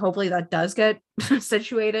 So hopefully that does get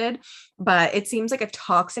situated. But it seems like a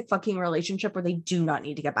toxic fucking relationship where they do not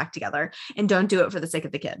need to get back together and don't do it for the sake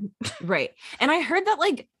of the kid. Right. And I heard that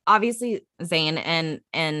like obviously Zayn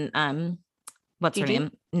and what's Gigi? Her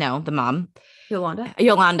name? No, the mom.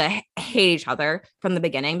 Yolanda hate each other from the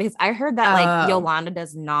beginning because I heard that like Yolanda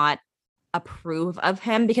does not approve of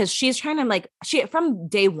him because she's trying to like from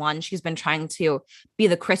day one she's been trying to be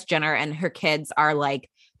the Kris Jenner and her kids are like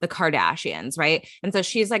the Kardashians, right? And so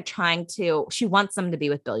she's like she wants them to be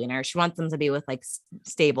with billionaires. She wants them to be with like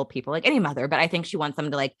stable people, like any mother, but I think she wants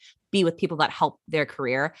them to like be with people that help their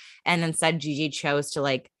career. And instead Gigi chose to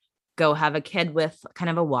like go have a kid with kind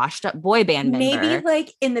of a washed up boy band member. Maybe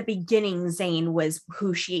like in the beginning, Zayn was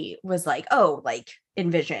who she was like,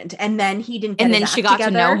 envisioned. And then he didn't get and then she got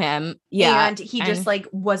together, to know him. Yeah. And he just like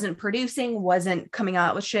wasn't producing, wasn't coming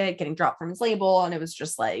out with shit, getting dropped from his label. And it was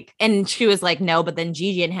just like. And she was like, no, but then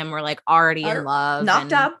Gigi and him were like already in love.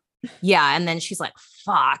 Knocked up. Yeah. And then she's like,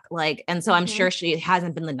 fuck. Like, and so I'm sure she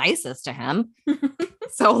hasn't been the nicest to him.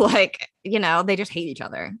 So like, they just hate each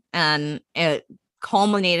other. And it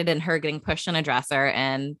culminated in her getting pushed on a dresser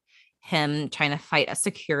and him trying to fight a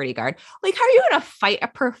security guard. Like, how are you going to fight a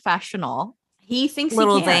professional? He thinks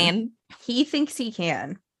little he can. Zayn. He thinks he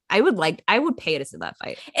can. I would pay to see that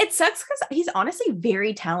fight. It sucks because he's honestly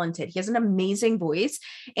very talented. He has an amazing voice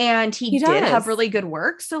and he did have really good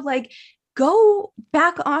work. So like, go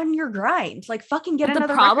back on your grind. Like fucking get but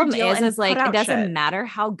another the problem record deal is like it doesn't shit. matter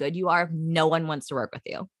how good you are. No one wants to work with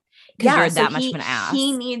you because Yeah, you're so that much of an ass.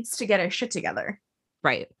 He needs to get his shit together.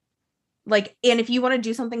 Right. Like, and if you want to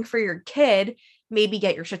do something for your kid, maybe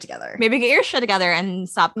get your shit together. Maybe get your shit together and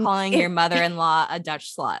stop calling your mother-in-law a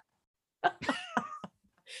Dutch slut.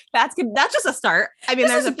 That's good. That's just a start. I mean,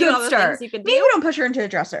 there's a few other things you could do. Maybe don't push her into a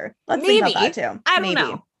dresser. Let's think about that too.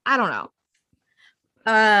 I don't know.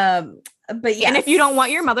 But yeah. And if you don't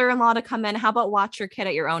want your mother-in-law to come in, how about watch your kid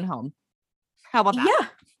at your own home? How about that?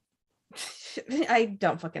 Yeah. I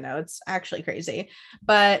don't fucking know. It's actually crazy.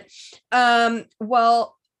 But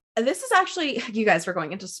well, this is actually, you guys, we're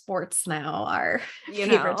going into sports now, our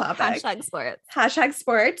favorite topic. Hashtag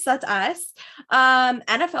sports. That's us.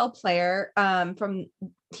 NFL player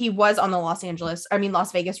he was on the Las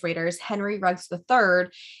Vegas Raiders. Henry Ruggs III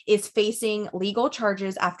is facing legal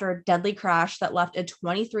charges after a deadly crash that left a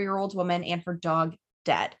 23-year-old woman and her dog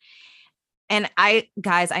dead. And I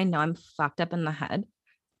know I'm fucked up in the head,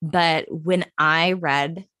 but when I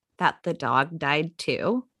read that the dog died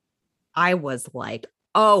too, I was like,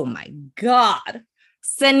 oh my God,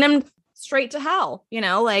 send him straight to hell,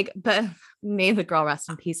 but may the girl rest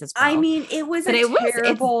in peace as well. I mean, it was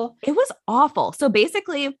terrible. It was awful. So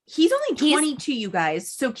basically he's only 22, you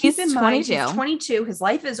guys. So keep in mind, he's 22. His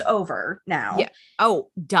life is over now. Yeah. Oh,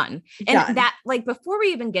 done. And that, like, before we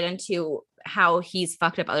even get into how he's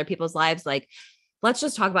fucked up other people's lives, like, let's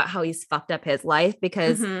just talk about how he's fucked up his life,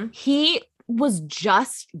 because he was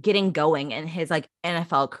just getting going in his like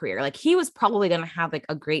NFL career. Like he was probably going to have like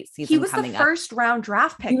a great season. He was the first round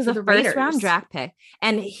draft pick. He was the first round draft pick,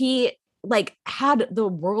 and he like had the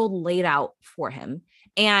world laid out for him,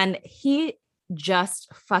 and he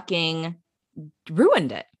just fucking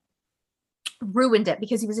ruined it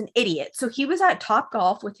because he was an idiot. So he was at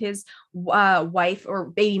Topgolf with his wife or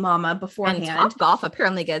baby mama beforehand. And Topgolf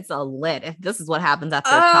apparently gets a lit if this is what happens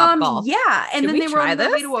after Topgolf. Yeah. And then they were on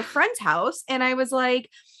their way to a friend's house, and I was like,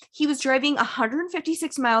 he was driving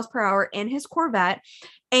 156 miles per hour in his Corvette,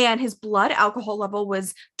 and his blood alcohol level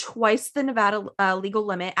was twice the Nevada legal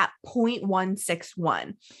limit at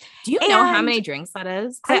 0.161. Do you know how many drinks that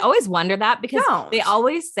is? I always wonder that, because they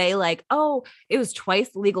always say like, oh, it was twice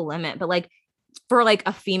the legal limit, but like for like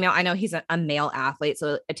a female, I know he's a male athlete,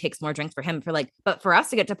 so it takes more drinks for him but for us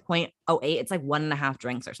to get to 0.08, it's like 1.5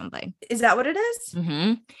 drinks or something. Is that what it is?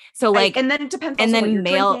 Mm-hmm. So like, and then it depends. And then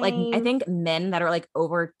male, drinking. Like I think men that are like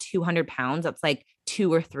over 200 pounds, that's like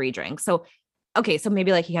 2 or 3 drinks. So, okay. So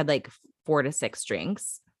maybe like he had like 4 to 6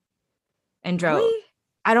 drinks and drove. Really?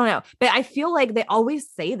 I don't know, but I feel like they always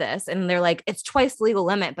say this and they're like, it's twice the legal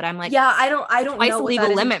limit. But I'm like, yeah, I don't twice know the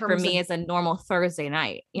legal limit for me is a normal Thursday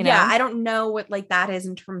night. Yeah, I don't know what like that is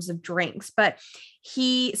in terms of drinks, but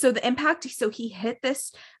he hit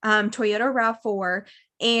this Toyota RAV4,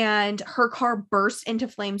 and her car burst into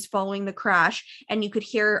flames following the crash, and you could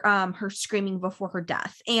hear her screaming before her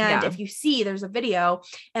death. And if you see, there's a video,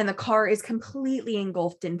 and the car is completely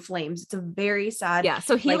engulfed in flames. It's a very sad. Yeah.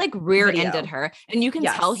 So he like rear-ended her, and you can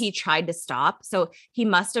tell he tried to stop. So he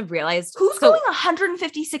must have realized who's going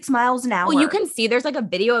 156 miles an hour. Well, you can see there's like a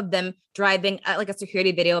video of them driving, like a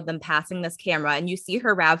security video of them passing this camera, and you see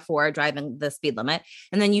her RAV4 driving the speed limit,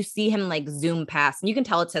 and then you see him like zoom past, and you can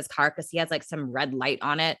tell it's his car because he has like some red light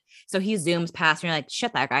on it. So he zooms past, and you're like,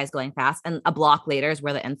 shit, that guy's going fast. And a block later is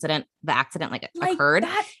where the accident occurred.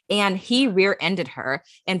 And he rear-ended her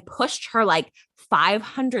and pushed her like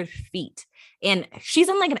 500 feet. And she's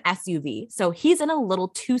in like an SUV. So he's in a little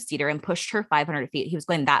 2-seater and pushed her 500 feet. He was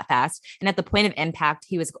going that fast. And at the point of impact,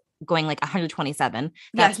 he was going like 127.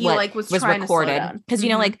 That's he what like was recorded. Because, you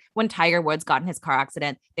know, like when Tiger Woods got in his car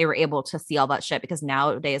accident, they were able to see all that shit, because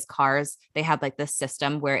nowadays cars, they have like this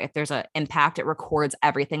system where if there's an impact, it records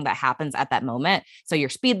everything that happens at that moment. So your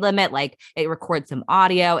speed limit, like it records some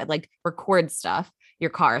audio, it like records stuff,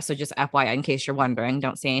 your car. So just FYI, in case you're wondering,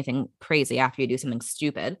 don't say anything crazy after you do something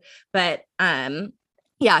stupid. But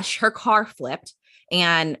yeah, her car flipped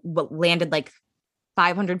and landed like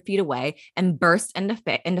 500 feet away and burst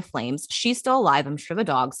into flames. She's still alive. I'm sure the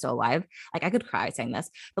dog's still alive. Like I could cry saying this,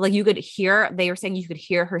 but like they were saying you could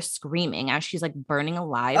hear her screaming as she's like burning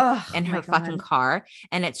alive in her fucking car.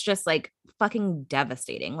 And it's just like fucking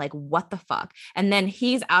devastating. Like what the fuck? And then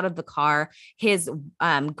he's out of the car. His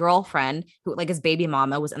girlfriend, who like his baby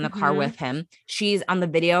mama, was in the car with him. She's on the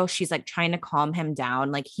video. She's like trying to calm him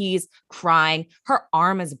down. Like he's crying. Her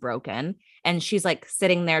arm is broken. And she's like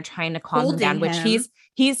sitting there trying to calm him down, which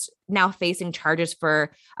he's now facing charges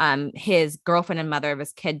for his girlfriend and mother of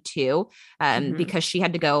his kid too, because she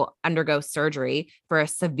had to undergo surgery for a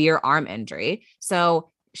severe arm injury. So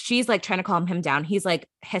she's like trying to calm him down. He's like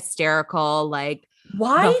hysterical. Like,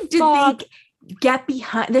 why did they get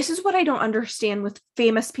behind? This is what I don't understand with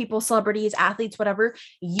famous people, celebrities, athletes, whatever.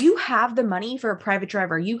 You have the money for a private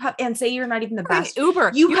driver. You have, and say you're not even the best.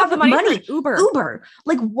 Uber. You have the money. Uber.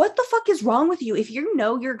 Like, what the fuck is wrong with you? If you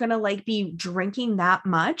know you're gonna like be drinking that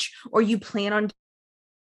much, or you plan on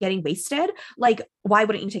getting wasted, like, why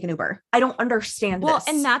wouldn't you take an Uber? I don't understand this.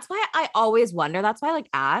 And that's why I always wonder. That's why I like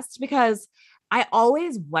asked, because I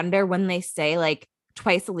always wonder when they say like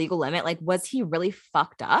twice the legal limit, like, was he really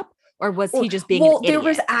fucked up? Or was he just being an idiot? There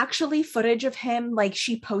was actually footage of him, like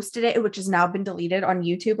she posted it, which has now been deleted on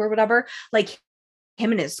YouTube or whatever, like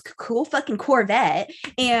him in his cool fucking Corvette,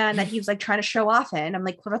 and that he was like trying to show off in. I'm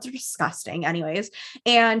like, Corvettes are disgusting anyways.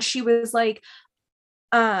 And she was like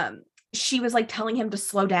telling him to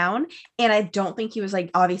slow down. And I don't think he was like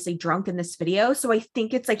obviously drunk in this video. So I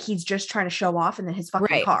think it's like he's just trying to show off in his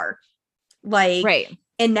fucking car. Like, right.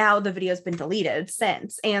 And now the video's been deleted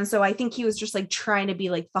since. And so I think he was just like trying to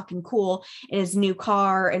be like fucking cool in his new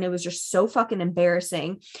car. And it was just so fucking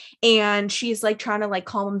embarrassing. And she's like trying to like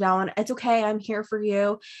calm him down. It's okay. I'm here for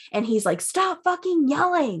you. And he's like, stop fucking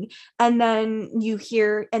yelling. And then you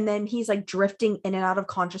hear, and then he's like drifting in and out of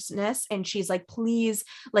consciousness. And she's like, please,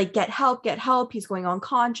 like, get help, get help. He's going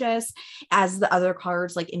unconscious as the other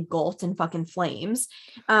car's like engulfed in fucking flames.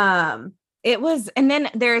 It was, and then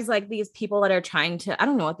there's like these people that are trying to, I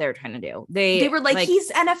don't know what they were trying to do. They were like, he's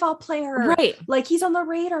NFL player. Right. Like he's on the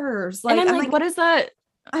Raiders. Like, and I'm like, what is that?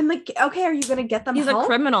 I'm like, okay, are you going to get them He's help? A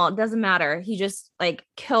criminal. It doesn't matter. He just like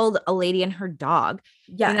killed a lady and her dog.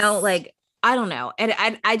 Yes. You know, like, I don't know. And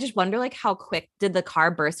I just wonder like how quick did the car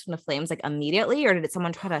burst into flames, like immediately, or did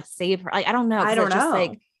someone try to save her? Like, I don't know. I don't know. Just,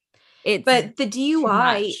 like, but the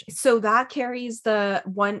DUI, so that carries the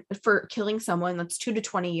one for killing someone, that's 2 to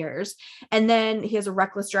 20 years. And then he has a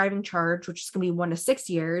reckless driving charge, which is going to be 1 to 6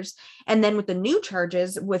 years. And then with the new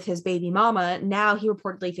charges with his baby mama, now he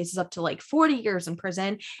reportedly faces up to like 40 years in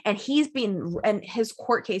prison. And and his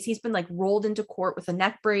court case, he's been like rolled into court with a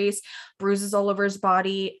neck brace, bruises all over his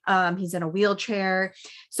body. He's in a wheelchair.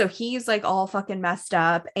 So he's like all fucking messed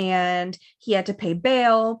up, and he had to pay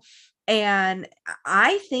bail. And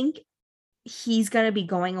I think he's going to be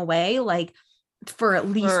going away like for at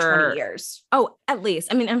least 20 years. Oh, at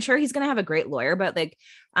least. I mean, I'm sure he's going to have a great lawyer, but like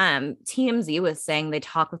TMZ was saying they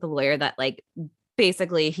talked with a lawyer that like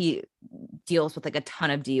basically he deals with like a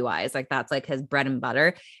ton of DUIs. Like that's like his bread and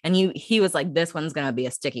butter. And he was like, this one's going to be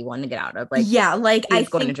a sticky one to get out of. Like, yeah, like I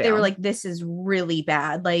think they were like, this is really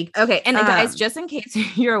bad. Like, okay. And guys, just in case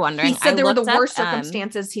you're wondering, he said there were the worst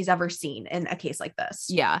circumstances he's ever seen in a case like this.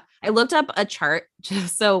 Yeah. I looked up a chart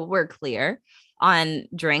just so we're clear on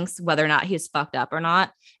drinks, whether or not he's fucked up or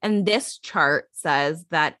not. And this chart says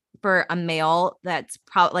that for a male that's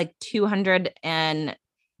probably like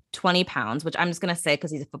 220 pounds, which I'm just going to say,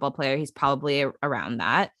 cause he's a football player, he's probably around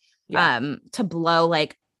that. Yeah. To blow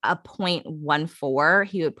like a 0.14,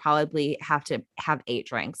 he would probably have to have 8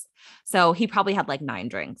 drinks. So he probably had like 9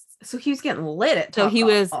 drinks. So he was getting lit at So he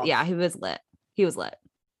was, yeah, he was lit. He was lit.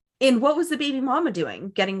 And what was the baby mama doing?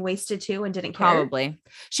 Getting wasted too and didn't care? Probably.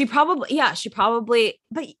 She probably,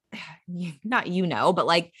 but not, but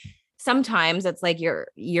like sometimes it's like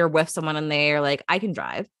you're with someone and they're like, I can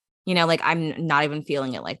drive, you know, like I'm not even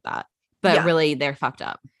feeling it like that, but really they're fucked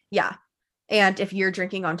up. Yeah. And if you're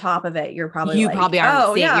drinking on top of it, you're probably you probably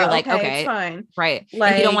aren't seeing, you're like, okay, it's fine. Right.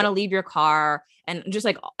 Like, you don't want to leave your car and just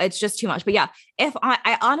like, it's just too much. But yeah, if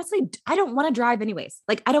I honestly, I don't want to drive anyways.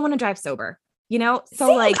 Like, I don't want to drive sober. You know, so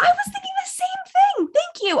same. like I was thinking the same thing.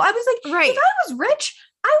 Thank you. I was like, if I was rich,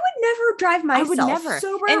 I would never drive myself. I would never.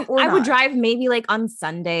 Sober, and or I not. would drive maybe like on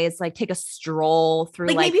Sundays, like take a stroll through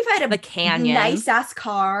like maybe if I had the canyon, nice ass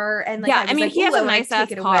car, and like I mean he has a nice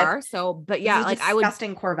ass car, so but yeah, like I would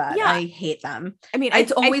disgusting Corvette. Yeah, I hate them. I mean,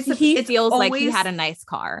 he feels like he had a nice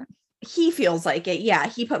car. He feels like it. Yeah,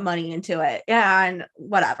 he put money into it and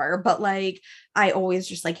whatever. But like, I always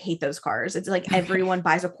just like hate those cars. It's like everyone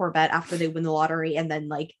buys a Corvette after they win the lottery and then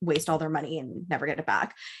like waste all their money and never get it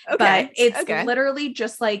back. Okay. But it's literally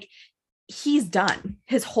just like, he's done.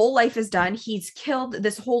 His whole life is done. He's killed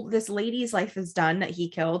this lady's life is done that he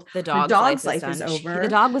killed. The dog's life is over. The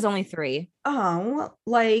dog was only 3. Oh,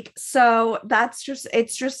 like, so that's just,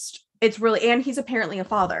 it's really, and he's apparently a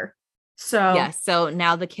father. So yeah, so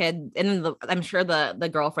now the kid, and I'm sure the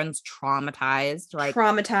girlfriend's traumatized.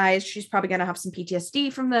 She's probably gonna have some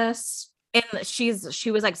PTSD from this. And she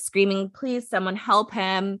was like screaming, "Please, someone help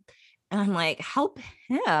him!" And I'm like, "Help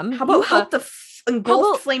him? How about help the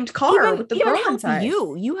engulfed flamed car with the girl inside?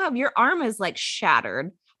 You have your arm is like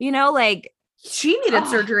shattered. You know, like she needed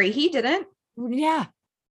surgery. He didn't. Yeah,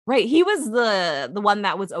 Right. He was the one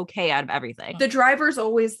that was okay out of everything. The driver's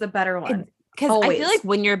always the better one. Because I feel like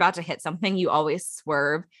when you're about to hit something, you always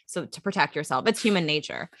swerve so to protect yourself. It's human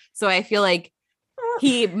nature. So I feel like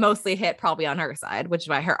he mostly hit probably on her side, which is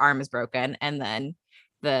why her arm is broken. And then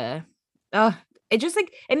it just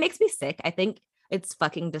like, it makes me sick. I think it's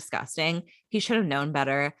fucking disgusting. He should have known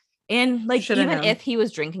better. And like, even if he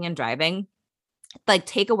was drinking and driving, like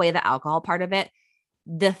take away the alcohol part of it.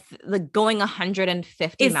 The going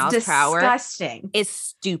 150 miles per hour is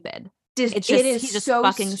stupid. It's just, he's just so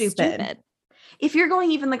fucking stupid. If you're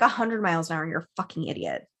going even like 100 miles an hour, you're a fucking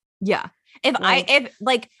idiot. Yeah.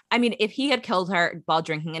 If he had killed her while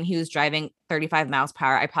drinking and he was driving 35 miles per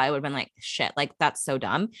hour, I probably would have been like, shit, like that's so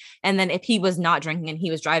dumb. And then if he was not drinking and he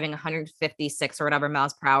was driving 156 or whatever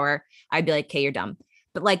miles per hour, I'd be like, okay, you're dumb.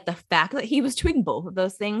 But like the fact that he was doing both of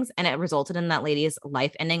those things and it resulted in that lady's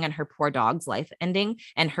life ending and her poor dog's life ending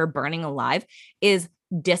and her burning alive is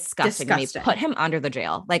disgusting. To me. Put him under the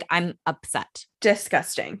jail. Like, I'm upset.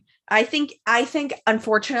 Disgusting. I think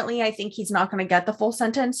unfortunately, I think he's not going to get the full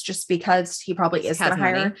sentence just because he probably is going to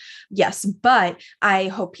hire. Money. Yes. But I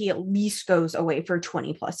hope he at least goes away for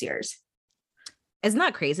 20 plus years. Isn't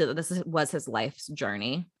that crazy that this was his life's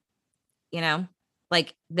journey? You know,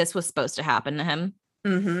 like this was supposed to happen to him.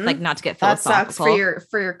 Mm-hmm. Like, not to get philosophical. That sucks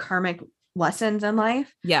for your karmic lessons in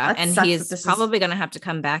life. Yeah. That and he's probably going to have to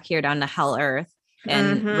come back here down to hell earth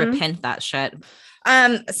and repent that shit.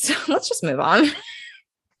 So let's just move on.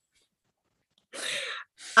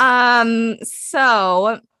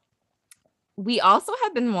 So we also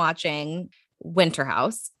have been watching Winter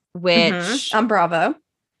House, which on Bravo,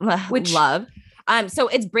 which love. So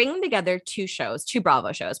it's bringing together two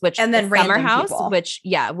Bravo shows, which and then Summer House, people. which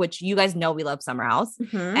you guys know we love Summer House,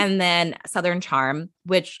 and then Southern Charm,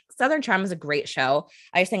 which Southern Charm is a great show.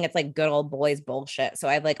 I just think it's like good old boys bullshit. So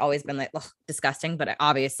I've like always been like, ugh, disgusting, but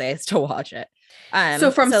obviously I still watch it.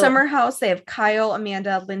 So Summer House, they have Kyle,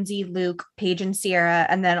 Amanda, Lindsay, Luke, Paige, and Sierra,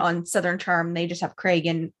 and then on Southern Charm they just have Craig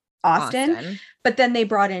and Austin. But then they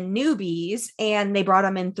brought in newbies and they brought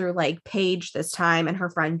them in through like Paige this time and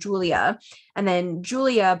her friend Julia. And then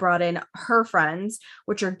Julia brought in her friends,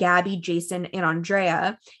 which are Gabby, Jason, and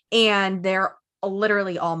Andrea. And they're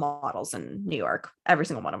literally all models in New York. Every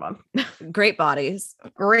single one of them. Great bodies.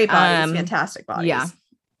 Fantastic bodies. Yeah.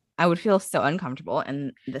 I would feel so uncomfortable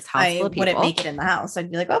in this house full of people. I wouldn't make it in the house.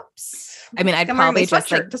 I'd be like, oops. I mean, I'd probably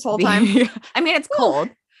just like this whole time. I mean, it's cold.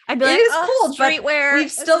 I'd be like, it is cold, streetwear.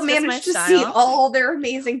 We've still managed to see all their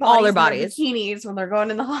amazing bodies, all their bodies, bikinis when they're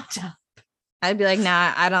going in the hot tub. I'd be like,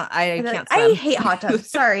 nah, I can't. Like, I hate hot tubs.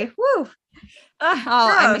 Sorry. Woo.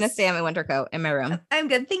 I'm gonna stay in my winter coat in my room. I'm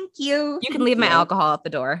good. Thank you. You can leave my alcohol at the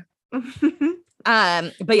door.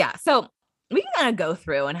 But yeah, so we can kind of go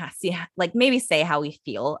through and see, like, maybe say how we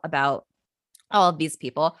feel about all of these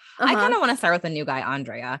people. I kind of want to start with the new guy,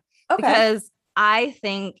 Andrea, because I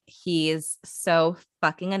think he's so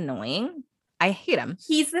fucking annoying. I hate him.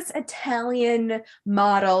 He's this Italian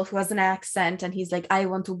model who has an accent, and he's like, I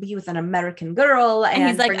want to be with an American girl. And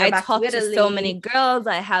he's like, I talk to so many girls.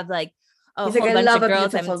 I have like a whole bunch of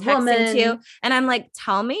girls I'm texting to. And I'm like,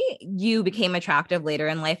 tell me you became attractive later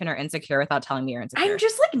in life and are insecure without telling me you're insecure. I'm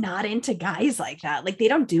just like not into guys like that. Like, they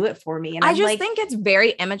don't do it for me. And I just think it's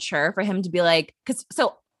very immature for him to be like, because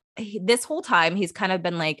this whole time he's kind of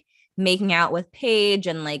been like making out with Paige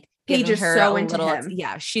and like giving her so into him.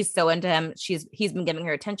 Yeah, she's so into him. He's been giving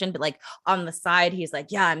her attention, but like on the side, he's like,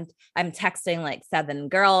 yeah, I'm texting like 7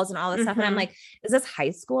 girls and all this stuff. And I'm like, is this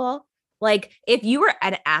high school? Like, if you were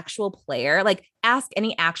an actual player, like ask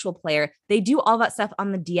any actual player, they do all that stuff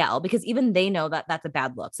on the DL because even they know that that's a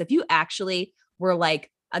bad look. So if you actually were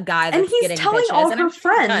like a guy that's and he's telling all her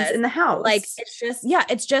friends in the house, like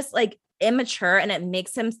it's just like immature, and it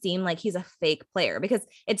makes him seem like he's a fake player because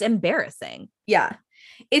it's embarrassing. Yeah.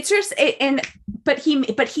 It's just but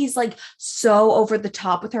he's like so over the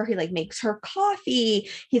top with her. He like makes her coffee.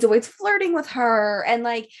 He's always flirting with her and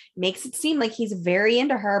like makes it seem like he's very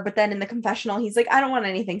into her. But then in the confessional, he's like, I don't want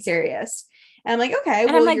anything serious. And I'm like, okay.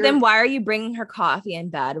 And I'm like, then why are you bringing her coffee in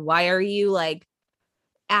bed? Why are you like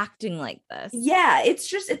acting like this? Yeah,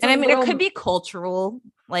 it's and I mean, it could be cultural.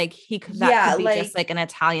 Like could be just like an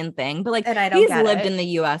Italian thing, but like he's lived in the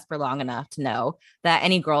US for long enough to know that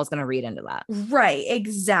any girl is going to read into that. Right.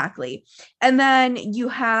 Exactly. And then you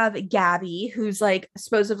have Gabby, who's like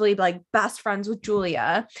supposedly like best friends with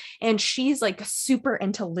Julia, and she's like super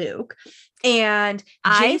into Luke. And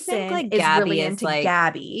Jason is Gabby really into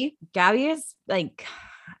Gabby. Gabby is like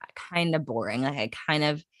kind of boring. Like, I kind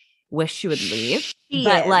of wish she would leave,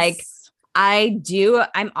 like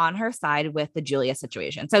I'm on her side with the Julia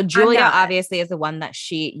situation. So Julia obviously is the one that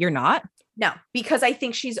you're not. No, because I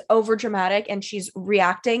think she's over dramatic and she's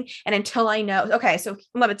reacting. And until I know, okay, so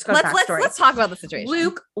let's go backstory. Let's talk about the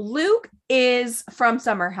situation. Luke is from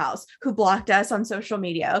Summer House, who blocked us on social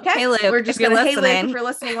media. Okay, hey Luke, we're just gonna hey Luke, if you're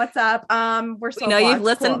listening, what's up? We're so you've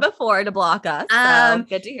listened before to block us. So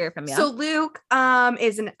good to hear from you. So Luke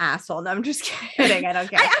is an asshole. No, I'm just kidding. I don't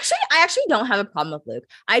care. I actually don't have a problem with Luke.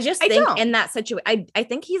 I just think in that situation, I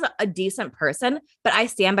think he's a decent person, but I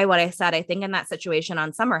stand by what I said. I think in that situation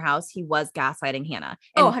on Summer House, he was gaslighting Hannah.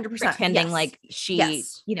 And 100%. Pretending like she,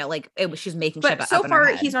 like she's making shit up. So far,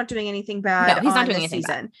 he's not doing anything bad. No, he's not doing anything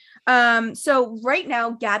season. Bad. So right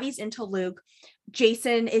now, Gabby's into Luke.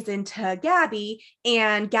 Jason is into Gabby,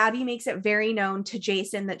 and Gabby makes it very known to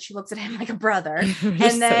Jason that she looks at him like a brother.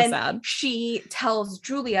 And then she tells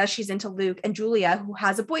Julia she's into Luke, and Julia, who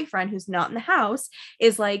has a boyfriend who's not in the house,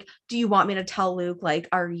 is like, do you want me to tell Luke, like,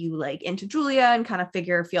 are you like into Julia, and kind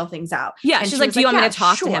of feel things out? Yeah. And she's like, do you want me to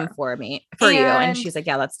talk to him for you? And she's like,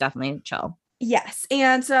 yeah, that's definitely chill. Yes.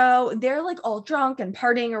 And so they're like all drunk and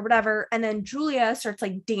partying or whatever. And then Julia starts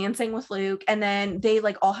like dancing with Luke. And then they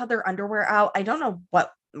like all have their underwear out. I don't know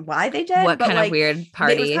why they did. What kind of weird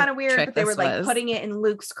party? It was kind of weird, but they were like putting it in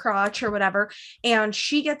Luke's crotch or whatever. And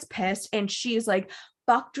she gets pissed and she's like,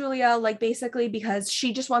 fuck Julia, like basically because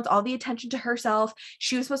she just wants all the attention to herself.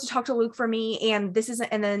 She was supposed to talk to Luke for me, and this isn't.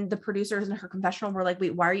 And then the producers in her confessional were like,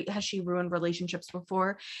 wait, has she ruined relationships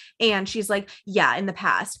before? And she's like, yeah, in the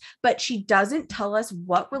past, but she doesn't tell us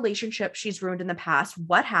what relationship she's ruined in the past,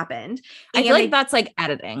 what happened. I feel like that's like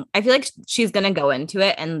editing. I feel like she's gonna go into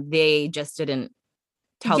it and they just didn't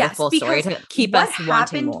tell the full story to keep us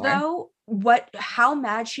wanting more. Though, how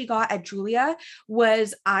mad she got at Julia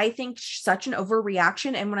was, I think, such an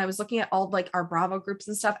overreaction. And when I was looking at all like our Bravo groups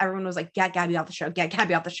and stuff, everyone was like, get Gabby off the show, get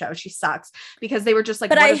Gabby off the show, she sucks, because they were just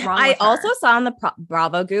like, but what is wrong with her? I also saw in the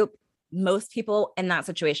Bravo group, most people in that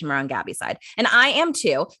situation were on Gabby's side, and I am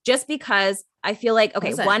too, just because I feel like,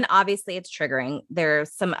 okay, one, obviously it's triggering.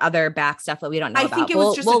 There's some other back stuff that we don't know about. I think it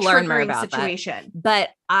was just a learn more about situation. But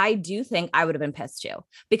I do think I would have been pissed too,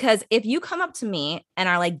 because if you come up to me and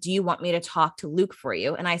are like, do you want me to talk to Luke for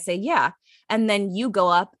you? And I say, yeah. And then you go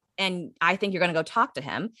up and I think you're going to go talk to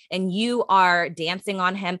him and you are dancing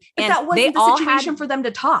on him. But and that wasn't the situation for them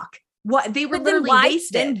to talk. What they were literally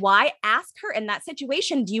wasted. Then why ask her in that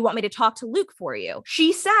situation? Do you want me to talk to Luke for you?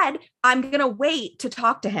 She said, I'm going to wait to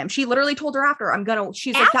talk to him. She literally told her after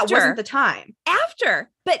she's like, that wasn't the time.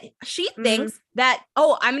 But she thinks that,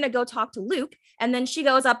 I'm going to go talk to Luke. And then she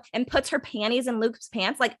goes up and puts her panties in Luke's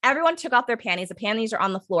pants. Like everyone took off their panties. The panties are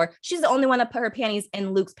on the floor. She's the only one that put her panties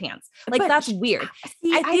in Luke's pants. Like, that's weird.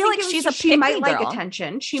 I feel like she might like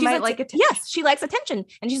attention. She might like attention. Yes, she likes attention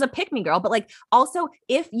and she's a pick me girl. But like, also,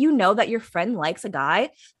 if you know that your friend likes a guy,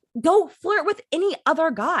 go flirt with any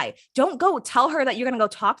other guy. Don't go tell her that you're going to go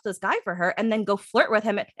talk to this guy for her and then go flirt with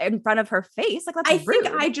him in front of her face. Like, that's rude.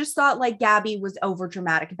 I just thought like Gabby was over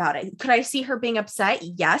dramatic about it. Could I see her being upset?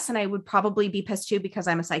 Yes. And I would probably be pissed too because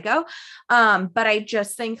I'm a psycho. But I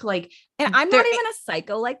just think like, and I'm not even a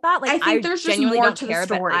psycho like that. Like, I think there's genuinely just more don't to care,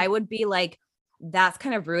 the story. But I would be like, that's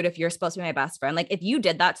kind of rude if you're supposed to be my best friend. Like, if you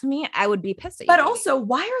did that to me, I would be pissed at you. But also,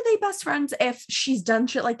 why are they best friends if she's done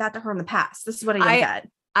shit like that to her in the past? This is what I don't get.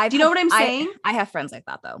 Do you know what I'm saying? I have friends like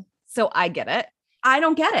that though. So I get it. I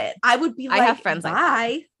don't get it. I would be like, I have friends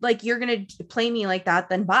bye. Like you're going to play me like that,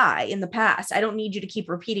 then bye in the past. I don't need you to keep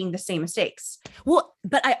repeating the same mistakes. Well,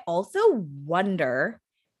 but I also wonder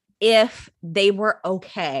if they were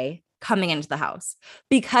okay coming into the house,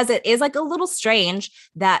 because it is like a little strange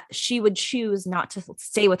that she would choose not to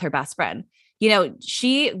stay with her best friend. You know,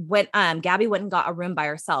 she went, Gabby went and got a room by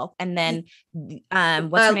herself. And then,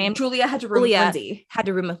 what's her name? Julia had to room with Lindsay. Had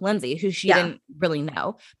to room with Lindsay, who she didn't really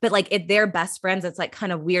know. But like, if they're best friends, it's like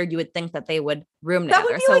kind of weird. You would think that they would room together.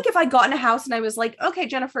 That would be like if I got in a house and I was like, okay,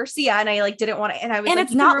 Jennifer, see ya. And I like, didn't want to, and I was and like,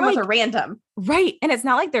 it's not room like, with a random. Right. And it's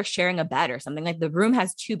not like they're sharing a bed or something. Like the room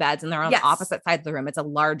has 2 beds and they're on the opposite sides of the room. It's a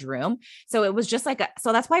large room. So it was just like,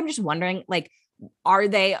 so that's why I'm just wondering, like, were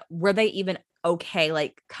they even okay,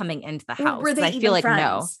 like coming into the house? Were they I feel like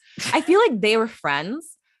friends? No. I feel like they were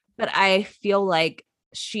friends, but I feel like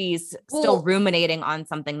she's still ruminating on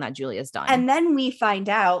something that Julia's done. And then we find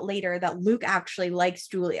out later that Luke actually likes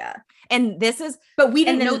Julia. And this is, but we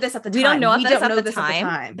didn't know this at the time. We don't know this at the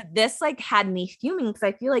time. But this like had me fuming because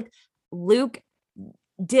I feel like Luke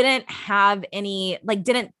didn't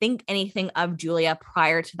think anything of Julia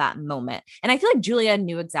prior to that moment. And I feel like Julia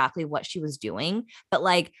knew exactly what she was doing, but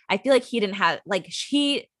like, I feel like he didn't have, like, if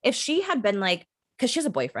she had been like, cause she has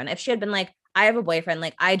a boyfriend, if she had been like, I have a boyfriend,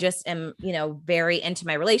 like, I just am, very into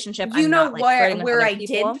my relationship. You know, where I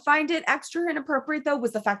did find it extra inappropriate though,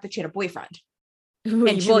 was the fact that she had a boyfriend.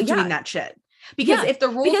 and she was doing that shit. Because if the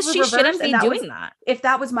roles were she reversed shouldn't and be doing that. If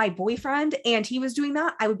that was my boyfriend and he was doing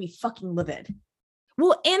that, I would be fucking livid.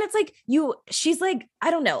 Well, and it's like she's like,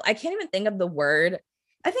 I don't know. I can't even think of the word.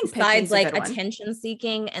 I think besides like attention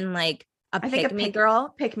seeking and like a pick-me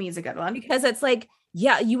girl. Pick-me is a good one. Because it's like,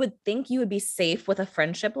 yeah, you would think you would be safe with a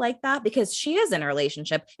friendship like that because she is in a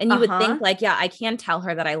relationship and you would think like, yeah, I can tell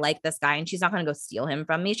her that I like this guy and she's not going to go steal him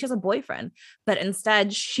from me. She has a boyfriend, but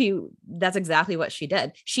instead that's exactly what she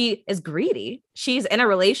did. She is greedy. She's in a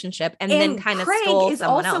relationship and then kind of stole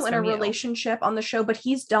someone else. Craig is also in a relationship on the show, but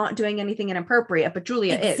he's not doing anything inappropriate, but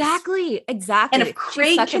Julia is. Exactly. And if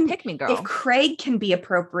Craig can pick me girl, if Craig can be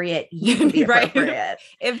appropriate, you can be appropriate.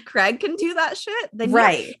 If Craig can do that shit, then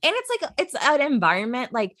right. Yeah. And it's like, it's an environment.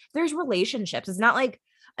 Like there's relationships. It's not like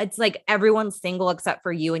it's like everyone's single except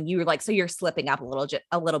for you and you're like, so you're slipping up a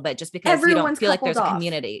little bit just because everyone's you don't feel like there's a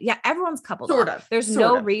community. Yeah, everyone's coupled off. There's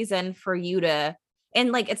no reason for you to,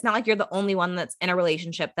 and like it's not like you're the only one that's in a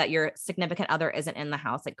relationship that your significant other isn't in the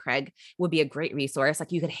house. Like Craig would be a great resource.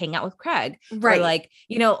 Like you could hang out with Craig, right? Or like,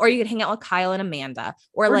 you know, or you could hang out with Kyle and Amanda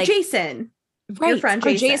or like Jason. Right. Your friend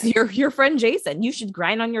Jason. Your friend Jason. You should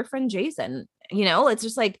grind on your friend Jason. You know, it's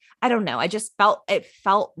just like, I don't know. I just felt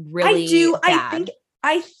really bad.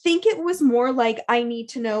 I think it was more like, I need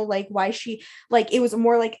to know like why she, like, it was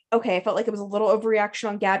more like, okay, I felt like it was a little overreaction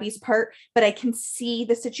on Gabby's part, but I can see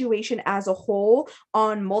the situation as a whole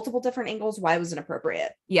on multiple different angles, why it was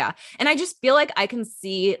inappropriate. Yeah. And I just feel like I can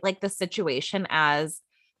see like the situation as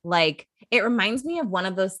like, it reminds me of one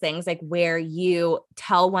of those things like where you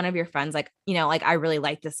tell one of your friends, like, you know, like I really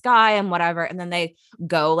like this guy and whatever. And then they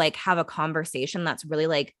go like have a conversation that's really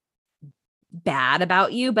like bad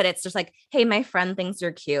about you, but it's just like, hey, my friend thinks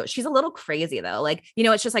you're cute. She's a little crazy though. Like, you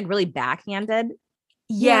know, it's just like really backhanded.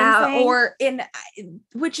 Yeah, or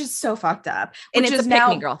which is so fucked up. And it's a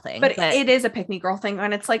pick-me girl thing. But it is a pick-me girl thing.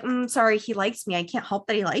 And it's like, sorry, he likes me. I can't help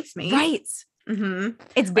that he likes me. Right. Mm-hmm.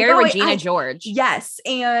 It's very Regina George. Yes.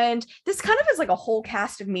 And this kind of is like a whole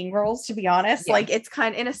cast of Mean Girls, to be honest. Yeah. Like it's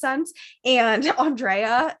kind of in a sense. And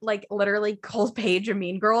Andrea like literally calls Paige a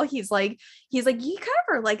mean girl. He's like, you kind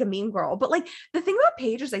of are like a mean girl. But like the thing about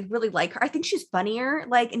Paige is I really like her. I think she's funnier.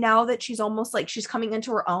 Like now that she's almost like she's coming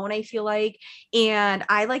into her own, I feel like. And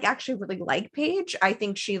I like actually really like Paige. I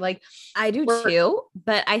think she like I do too.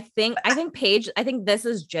 But I think Paige, I think this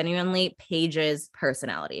is genuinely Paige's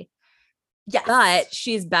personality. Yes. But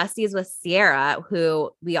she's besties with Sierra, who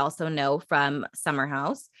we also know from Summer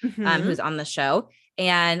House, who's on the show.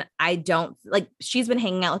 And I don't like, she's been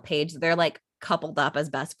hanging out with Paige. They're like coupled up as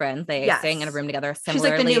best friends. They staying in a room together,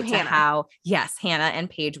 similarly to Hannah. How, Hannah and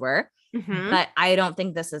Paige were. But I don't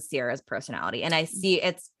think this is Sierra's personality. And I see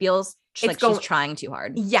it feels like she's trying too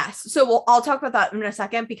hard. Yes. So I'll talk about that in a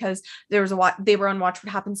second because there was they were on Watch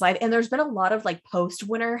What Happens Live and there's been a lot of like post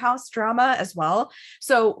Winter House drama as well.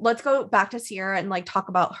 So let's go back to Sierra and like talk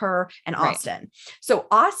about her and Austin. Right. So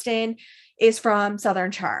Austin is from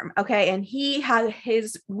Southern Charm. Okay. And he had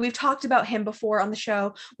we've talked about him before on the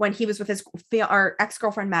show when he was with our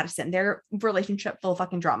ex-girlfriend, Madison, their relationship full of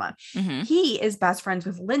fucking drama. He is best friends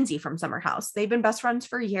with Lindsay from Summer House. They've been best friends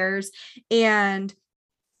for years and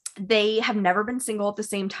they have never been single at the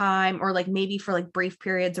same time or like maybe for like brief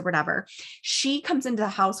periods or whatever. She comes into the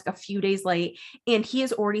house like a few days late and he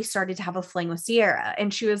has already started to have a fling with Sierra.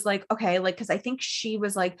 And she was like, okay, like, cause I think she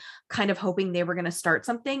was like kind of hoping they were going to start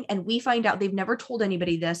something. And we find out they've never told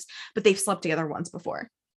anybody this, but they've slept together once before.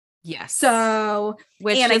 Yes. So,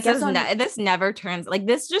 which and I guess this never turns like,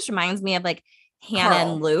 this just reminds me of like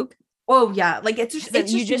Hannah and Luke. Oh yeah, like it's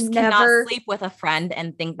you just never cannot sleep with a friend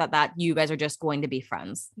and think that you guys are just going to be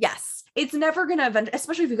friends. Yes, it's never gonna event,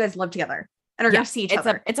 especially if you guys live together and are gonna see each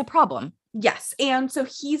other. It's a problem. Yes. And so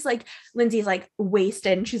he's like, Lindsay's like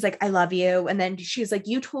wasted and she's like, I love you. And then she's like,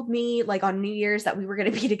 you told me like on New Year's that we were going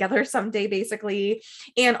to be together someday, basically.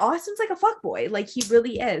 And Austin's like a fuck boy. Like he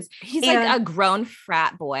really is. He's like a grown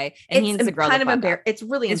frat boy. And he needs to grow kind of embarrassing. It's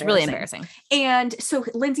really embarrassing. And so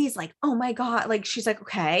Lindsay's like, oh my God. Like, she's like,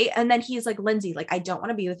 okay. And then he's like, Lindsay, like, I don't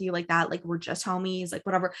want to be with you like that. Like, we're just homies, like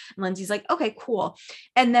whatever. And Lindsay's like, okay, cool.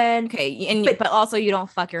 And then, but also you don't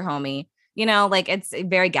fuck your homie. You know, like it's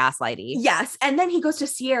very gaslighty. Yes. And then he goes to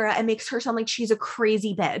Sierra and makes her sound like she's a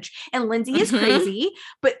crazy bitch. And Lindsay is crazy,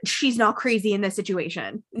 but she's not crazy in this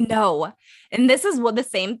situation. No. And this is the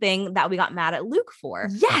same thing that we got mad at Luke for.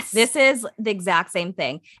 Yes. This is the exact same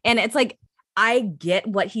thing. And it's like, I get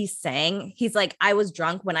what he's saying. He's like, I was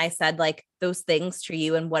drunk when I said like those things to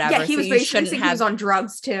you and whatever. Yeah, he was so basically saying he was on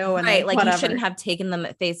drugs too. And right. Like whatever. you shouldn't have taken them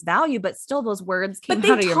at face value, but still those words came but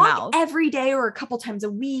they out of your mouth every day or a couple times a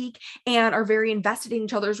week and are very invested in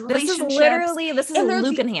each other's relationships. This is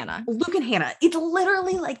Luke and Hannah. Luke and Hannah. It's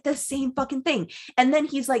literally like the same fucking thing. And then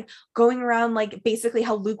he's like going around like basically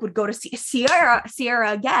how Luke would go to Sierra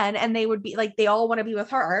again, and they would be like, they all want to be with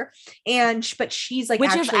her. But she's like,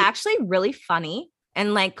 which is actually really funny.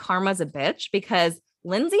 And like karma's a bitch because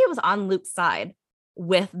Lindsay was on Luke's side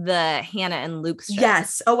with the Hannah and Luke's show.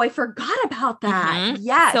 Yes. Oh, I forgot about that. Mm-hmm.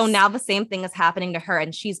 Yes. So now the same thing is happening to her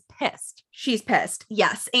and she's pissed.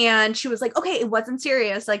 Yes. And she was like, okay, it wasn't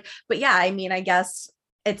serious. Like, but yeah, I mean, I guess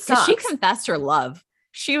it sucks. She confessed her love.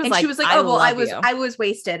 She was like, oh, well, I was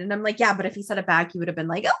wasted. And I'm like, yeah, but if he said it back, you would have been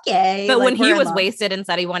like, okay. But like, when he was wasted and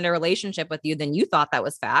said he wanted a relationship with you, then you thought that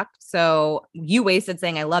was fact. So you wasted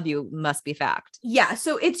saying, I love you must be fact. Yeah.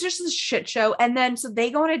 So it's just a shit show. And then, so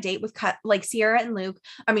they go on a date with Sierra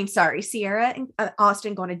and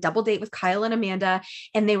Austin go on a double date with Kyle and Amanda.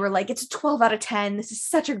 And they were like, it's a 12 out of 10. This is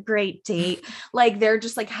such a great date. Like, they're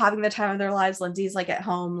just like having the time of their lives. Lindsay's like at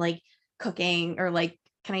home, like cooking or like,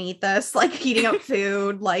 can I eat this? Like heating up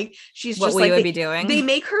food. Like she's what just like they be doing. They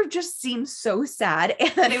make her just seem so sad.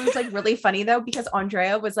 And then it was like really funny though, because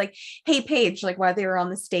Andrea was like, hey Paige, like while they were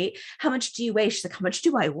on this date, how much do you weigh? She's like, how much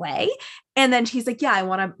do I weigh? And then he's like, yeah, I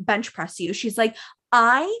want to bench press you. She's like,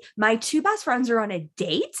 my two best friends are on a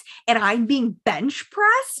date and I'm being bench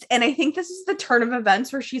pressed. And I think this is the turn of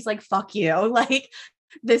events where she's like, fuck you. Like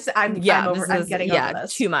I'm getting over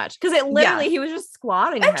this. Too much. Because it literally, he was just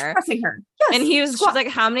squatting her. Pressing her. Yes, and she's like,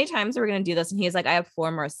 how many times are we going to do this? And he's like, I have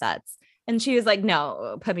 4 more sets. And she was like,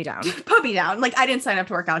 no, put me down. Put me down. Like, I didn't sign up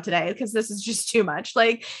to work out today because this is just too much.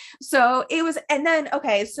 Like, so it was, and then,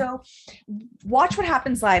 okay, so Watch What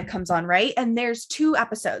Happens Live comes on, right? And there's 2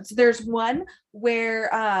 episodes. There's one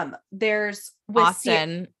where there's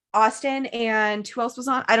Austin and who else was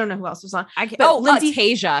on? I don't know who else was on. Lindsay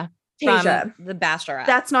Tasia. From the Bachelorette.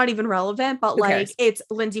 That's not even relevant, but like it's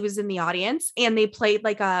Lindsay was in the audience and they played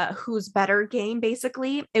like a who's better game.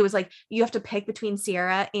 Basically, it was like you have to pick between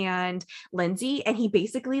Sierra and Lindsay, and he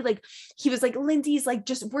basically he was like, Lindsay's like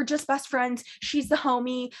we're just best friends. She's the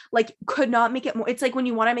homie. Like could not make it more. It's like when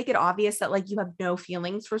you want to make it obvious that like you have no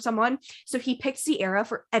feelings for someone. So he picked Sierra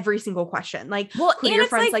for every single question. Like, who do your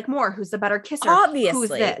friends like more? Who's the better kisser? Obviously, who's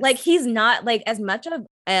this? Like he's not like as much of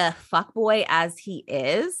a fuckboy as he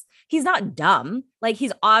is. He's not dumb. Like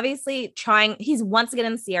he's obviously he's once again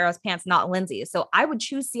in Sierra's pants, not Lindsay. So I would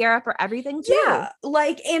choose Sierra for everything too. Yeah.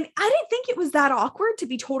 Like, and I didn't think it was that awkward, to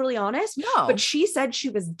be totally honest. No. But she said she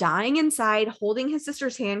was dying inside holding his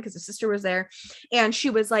sister's hand because his sister was there. And she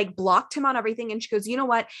was like blocked him on everything. And she goes, you know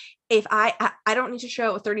what? If I don't need to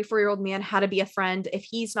show a 34-year-old man how to be a friend. If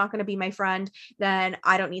he's not going to be my friend, then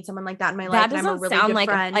I don't need someone like that in my life. That doesn't I'm a really sound good like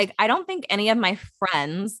friend. Like I don't think any of my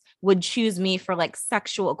friends would choose me for like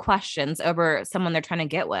sexual questions over someone they're trying to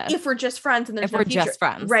get with. If we're just friends and there's if we're just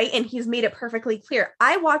friends, right? And he's made it perfectly clear.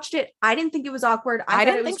 I watched it. I didn't think it was awkward. I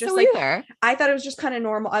didn't think so either. I thought it was just kind of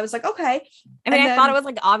normal. I was like, okay. I mean, I thought it was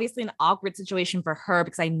like obviously an awkward situation for her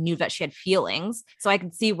because I knew that she had feelings, so I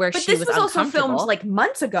could see where she was. But this was also filmed like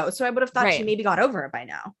months ago, so I would have thought she maybe got over it by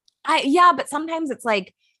now. But sometimes it's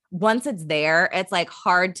like once it's there, it's like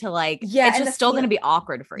hard to like, it's just still going to be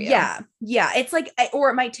awkward for you. Yeah. It's like, or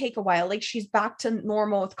it might take a while. Like she's back to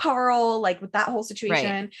normal with Carl, like with that whole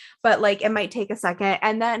situation, but like, it might take a second.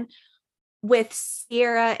 And then with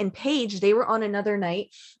Sierra and Paige, they were on another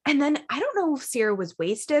night. And then I don't know if Sierra was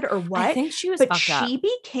wasted or what. I think she was, but she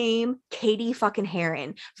became Katie fucking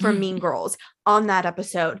Heron from Mean Girls on that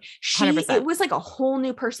episode. 100%. It was like a whole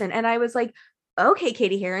new person. And I was like, okay,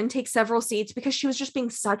 Katie Heron, take several seats, because she was just being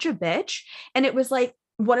such a bitch. And it was like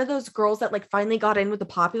one of those girls that like finally got in with the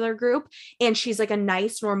popular group, and she's like a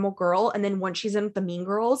nice, normal girl. And then once she's in with the Mean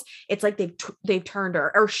Girls, it's like they've turned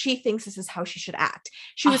her, or she thinks this is how she should act.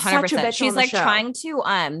 She was 100%. Such a bitch. She's like trying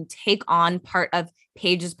to take on part of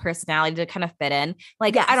Paige's personality to kind of fit in.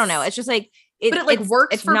 Like, I don't know. It's just like, but it like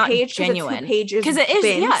works it's for not Paige genuine because it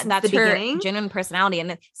is. Yeah, that's her genuine personality.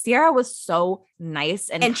 And Sierra was so nice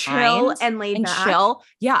and chill and laid back. Chill.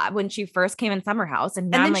 Yeah, when she first came in Summer House,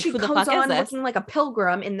 and now then I'm like, she who the comes fuck on is this? Looking like a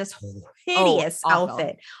pilgrim in this hideous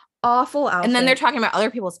outfit. Awful outfit. And then they're talking about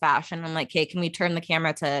other people's fashion. I'm like, okay, can we turn the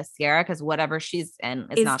camera to Sierra? Because whatever she's in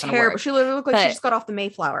is not going to work. She literally looked like she just got off the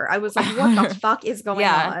Mayflower. I was like, what the fuck is going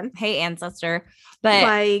on? Hey, ancestor. But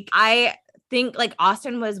like, I think like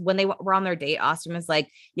Austin was, when they were on their date, Austin was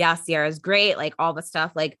like, yeah, Sierra's great. Like all the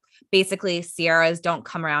stuff, like basically Sierra's don't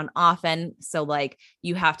come around often. So like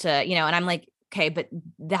you have to, and I'm like, okay, but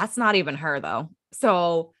that's not even her though.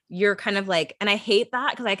 So you're kind of like, and I hate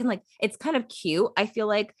that because I can like, it's kind of cute. I feel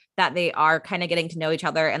like that they are kind of getting to know each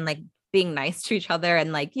other and like being nice to each other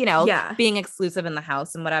and like, you know, being exclusive in the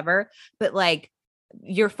house and whatever. But like,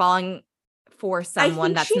 you're falling for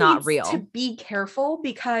someone that's not real. To be careful,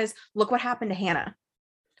 because look what happened to Hannah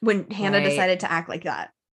when Hannah decided to act like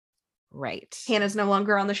that. Right. Hannah's no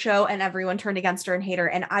longer on the show and everyone turned against her and hate her.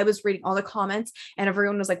 And I was reading all the comments and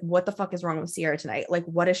everyone was like, what the fuck is wrong with Ciara tonight? Like,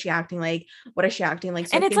 what is she acting like? What is she acting like?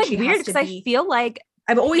 So and it's like weird because I feel like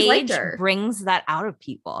I've always liked her. Brings that out of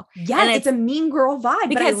people. Yeah, it's a mean girl vibe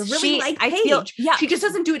because but I really like Paige. She just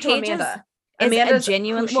doesn't do it to Amanda. Amanda's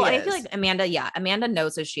genuine. Well, I feel like Amanda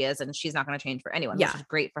knows who she is and she's not going to change for anyone, which is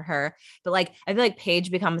great for her. But like, I feel like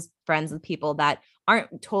Paige becomes friends with people that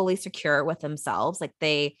aren't totally secure with themselves. Like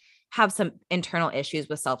they have some internal issues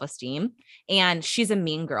with self-esteem and she's a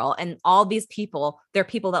mean girl. And all these people, they're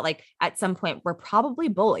people that like at some point were probably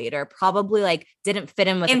bullied or probably like didn't fit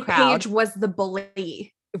in with the crowd. Paige was the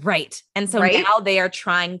bully. Right. And so now they are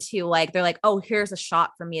trying to like, they're like, oh, here's a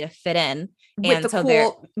shot for me to fit in. With and the so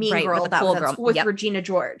cool mean girl that was at school with Regina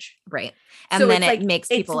George. Right. And so then it makes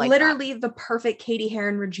people like literally the perfect Katie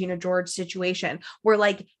Heron, Regina George situation where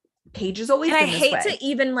like Paige has always been this way. I hate to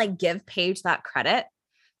even like give Paige that credit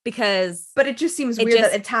because but it just seems weird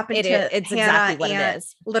that it's happened to it's Hannah exactly what it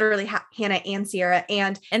is. Literally Hannah and Ciara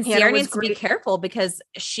and Ciara needs to be careful because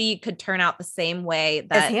she could turn out the same way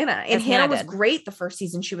that as Hannah. And Hannah was great the first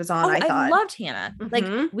season she was on. I loved Hannah. Like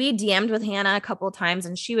we DM'd with Hannah a couple of times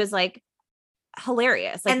and she was like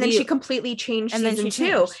hilarious. Like, and then she completely changed season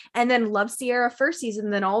 2 and then loved Ciara first season.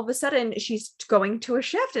 Then all of a sudden she's going to a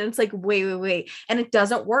shift and it's like, wait. And it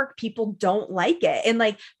doesn't work. People don't like it. And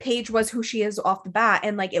like Paige was who she is off the bat.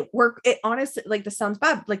 And like it worked. It honestly, like this sounds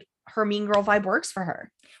bad. Like her mean girl vibe works for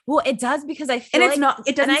her. Well, it does because I feel and it's not,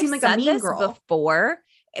 it doesn't seem like a mean girl before,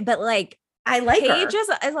 but like, I like Paige her. is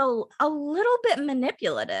a little bit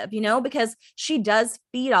manipulative, you know, because she does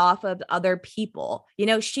feed off of other people. You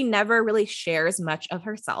know, she never really shares much of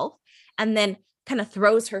herself and then kind of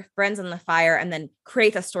throws her friends in the fire and then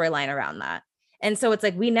creates a storyline around that. And so it's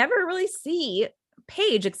like, we never really see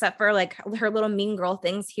Paige except for like her little mean girl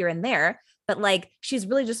things here and there. But like, she's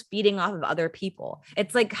really just feeding off of other people.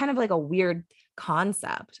 It's like kind of like a weird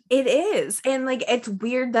concept. It is. And like it's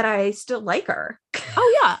weird that I still like her.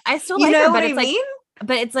 Oh yeah, I still like her, but it's like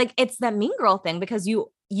but it's like it's that mean girl thing because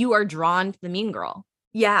you are drawn to the mean girl.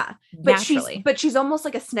 Yeah. But she's almost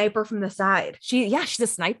like a sniper from the side. She's a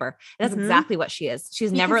sniper. That's exactly what she is.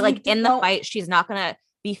 She's never like in the fight, she's not going to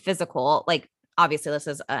be physical. Like obviously this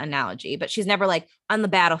is an analogy, but she's never like on the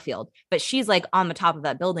battlefield, but she's like on the top of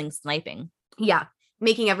that building sniping. Yeah.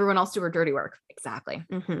 Making everyone else do her dirty work. Exactly.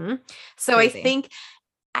 So crazy.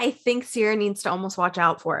 I think Ciara needs to almost watch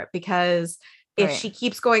out for it because if she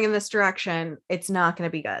keeps going in this direction, it's not going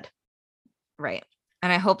to be good. Right.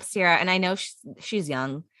 And I hope Ciara, and I know she's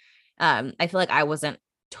young. I feel like I wasn't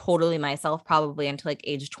totally myself probably until like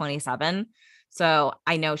age 27. So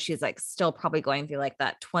I know she's like still probably going through like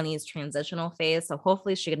that 20s transitional phase. So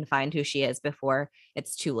hopefully she can find who she is before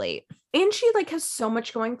it's too late. And she like has so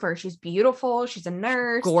much going for her. She's beautiful. She's a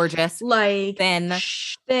nurse. Gorgeous. Like thin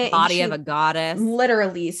body of a goddess.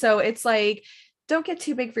 Literally. So it's like, don't get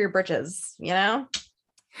too big for your britches, you know?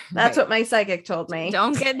 That's what my psychic told me.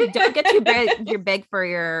 Don't get too big. You're big for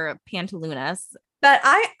your pantaloons. But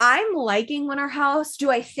I'm liking Winter House. Do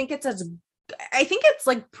I think it's I think it's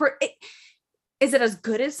like is it as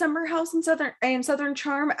good as Summer House and Southern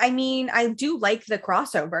Charm? I mean, I do like the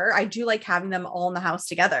crossover. I do like having them all in the house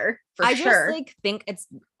together for sure. I just like think it's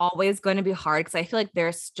always going to be hard because I feel like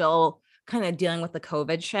they're still kind of dealing with the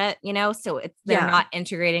COVID shit, you know? So they're not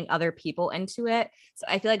integrating other people into it. So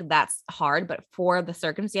I feel like that's hard, but for the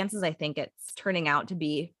circumstances, I think it's turning out to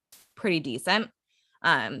be pretty decent.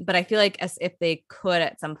 But I feel like as if they could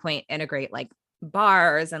at some point integrate like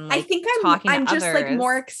bars and like I think I'm just like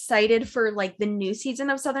more excited for like the new season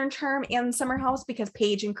of Southern Charm and Summer House because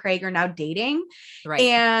Paige and Craig are now dating. Right.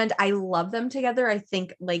 And I love them together. I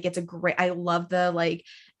think like I love the like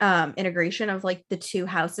integration of like the two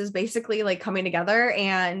houses basically like coming together.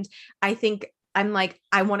 And I think I'm like,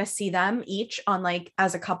 I want to see them each on like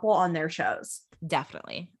as a couple on their shows.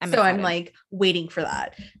 Definitely. I'm like waiting for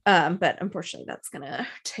that. But unfortunately that's gonna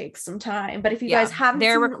take some time. But if you guys haven't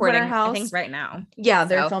they're seen recording Winter House, I think right now. Yeah,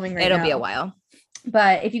 they're filming right now. It'll be a while.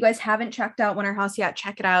 But if you guys haven't checked out Winter House yet,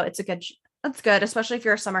 check it out. That's good, especially if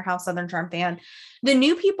you're a Summer House Southern Charm fan. The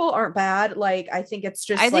new people aren't bad. Like I think it's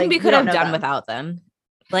just I think we could have done without them.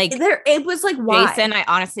 Like it was like why? Jason, I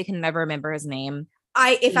honestly can never remember his name.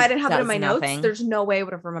 If I didn't have it in my notes, there's no way I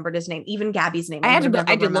would have remembered his name. Even Gabby's name. I did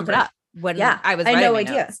look it up when I was writing I had no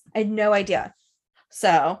idea. I had no idea.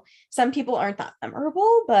 So some people aren't that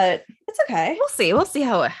memorable, but it's okay. We'll see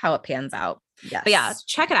how it pans out. Yes. But yeah,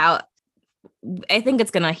 check it out. I think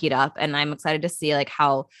it's gonna heat up, and I'm excited to see like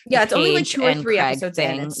how. Yeah, it's only like 2 or 3 episodes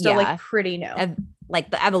in. It's still like pretty new. Like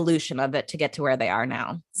the evolution of it to get to where they are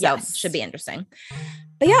now. So should be interesting.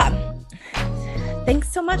 But yeah,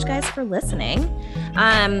 thanks so much, guys, for listening.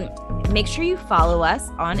 Make sure you follow us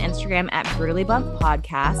on Instagram at Brutally Blunt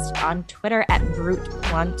Podcast, on Twitter at Brute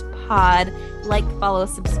Blunt Pod. Like, follow,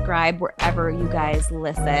 subscribe wherever you guys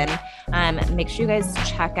listen. Make sure you guys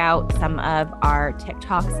check out some of our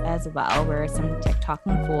TikToks as well. We're some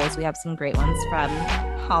TikToking fools. We have some great ones from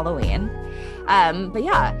Halloween. But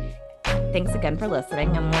yeah, thanks again for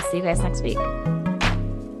listening, and we'll see you guys next week.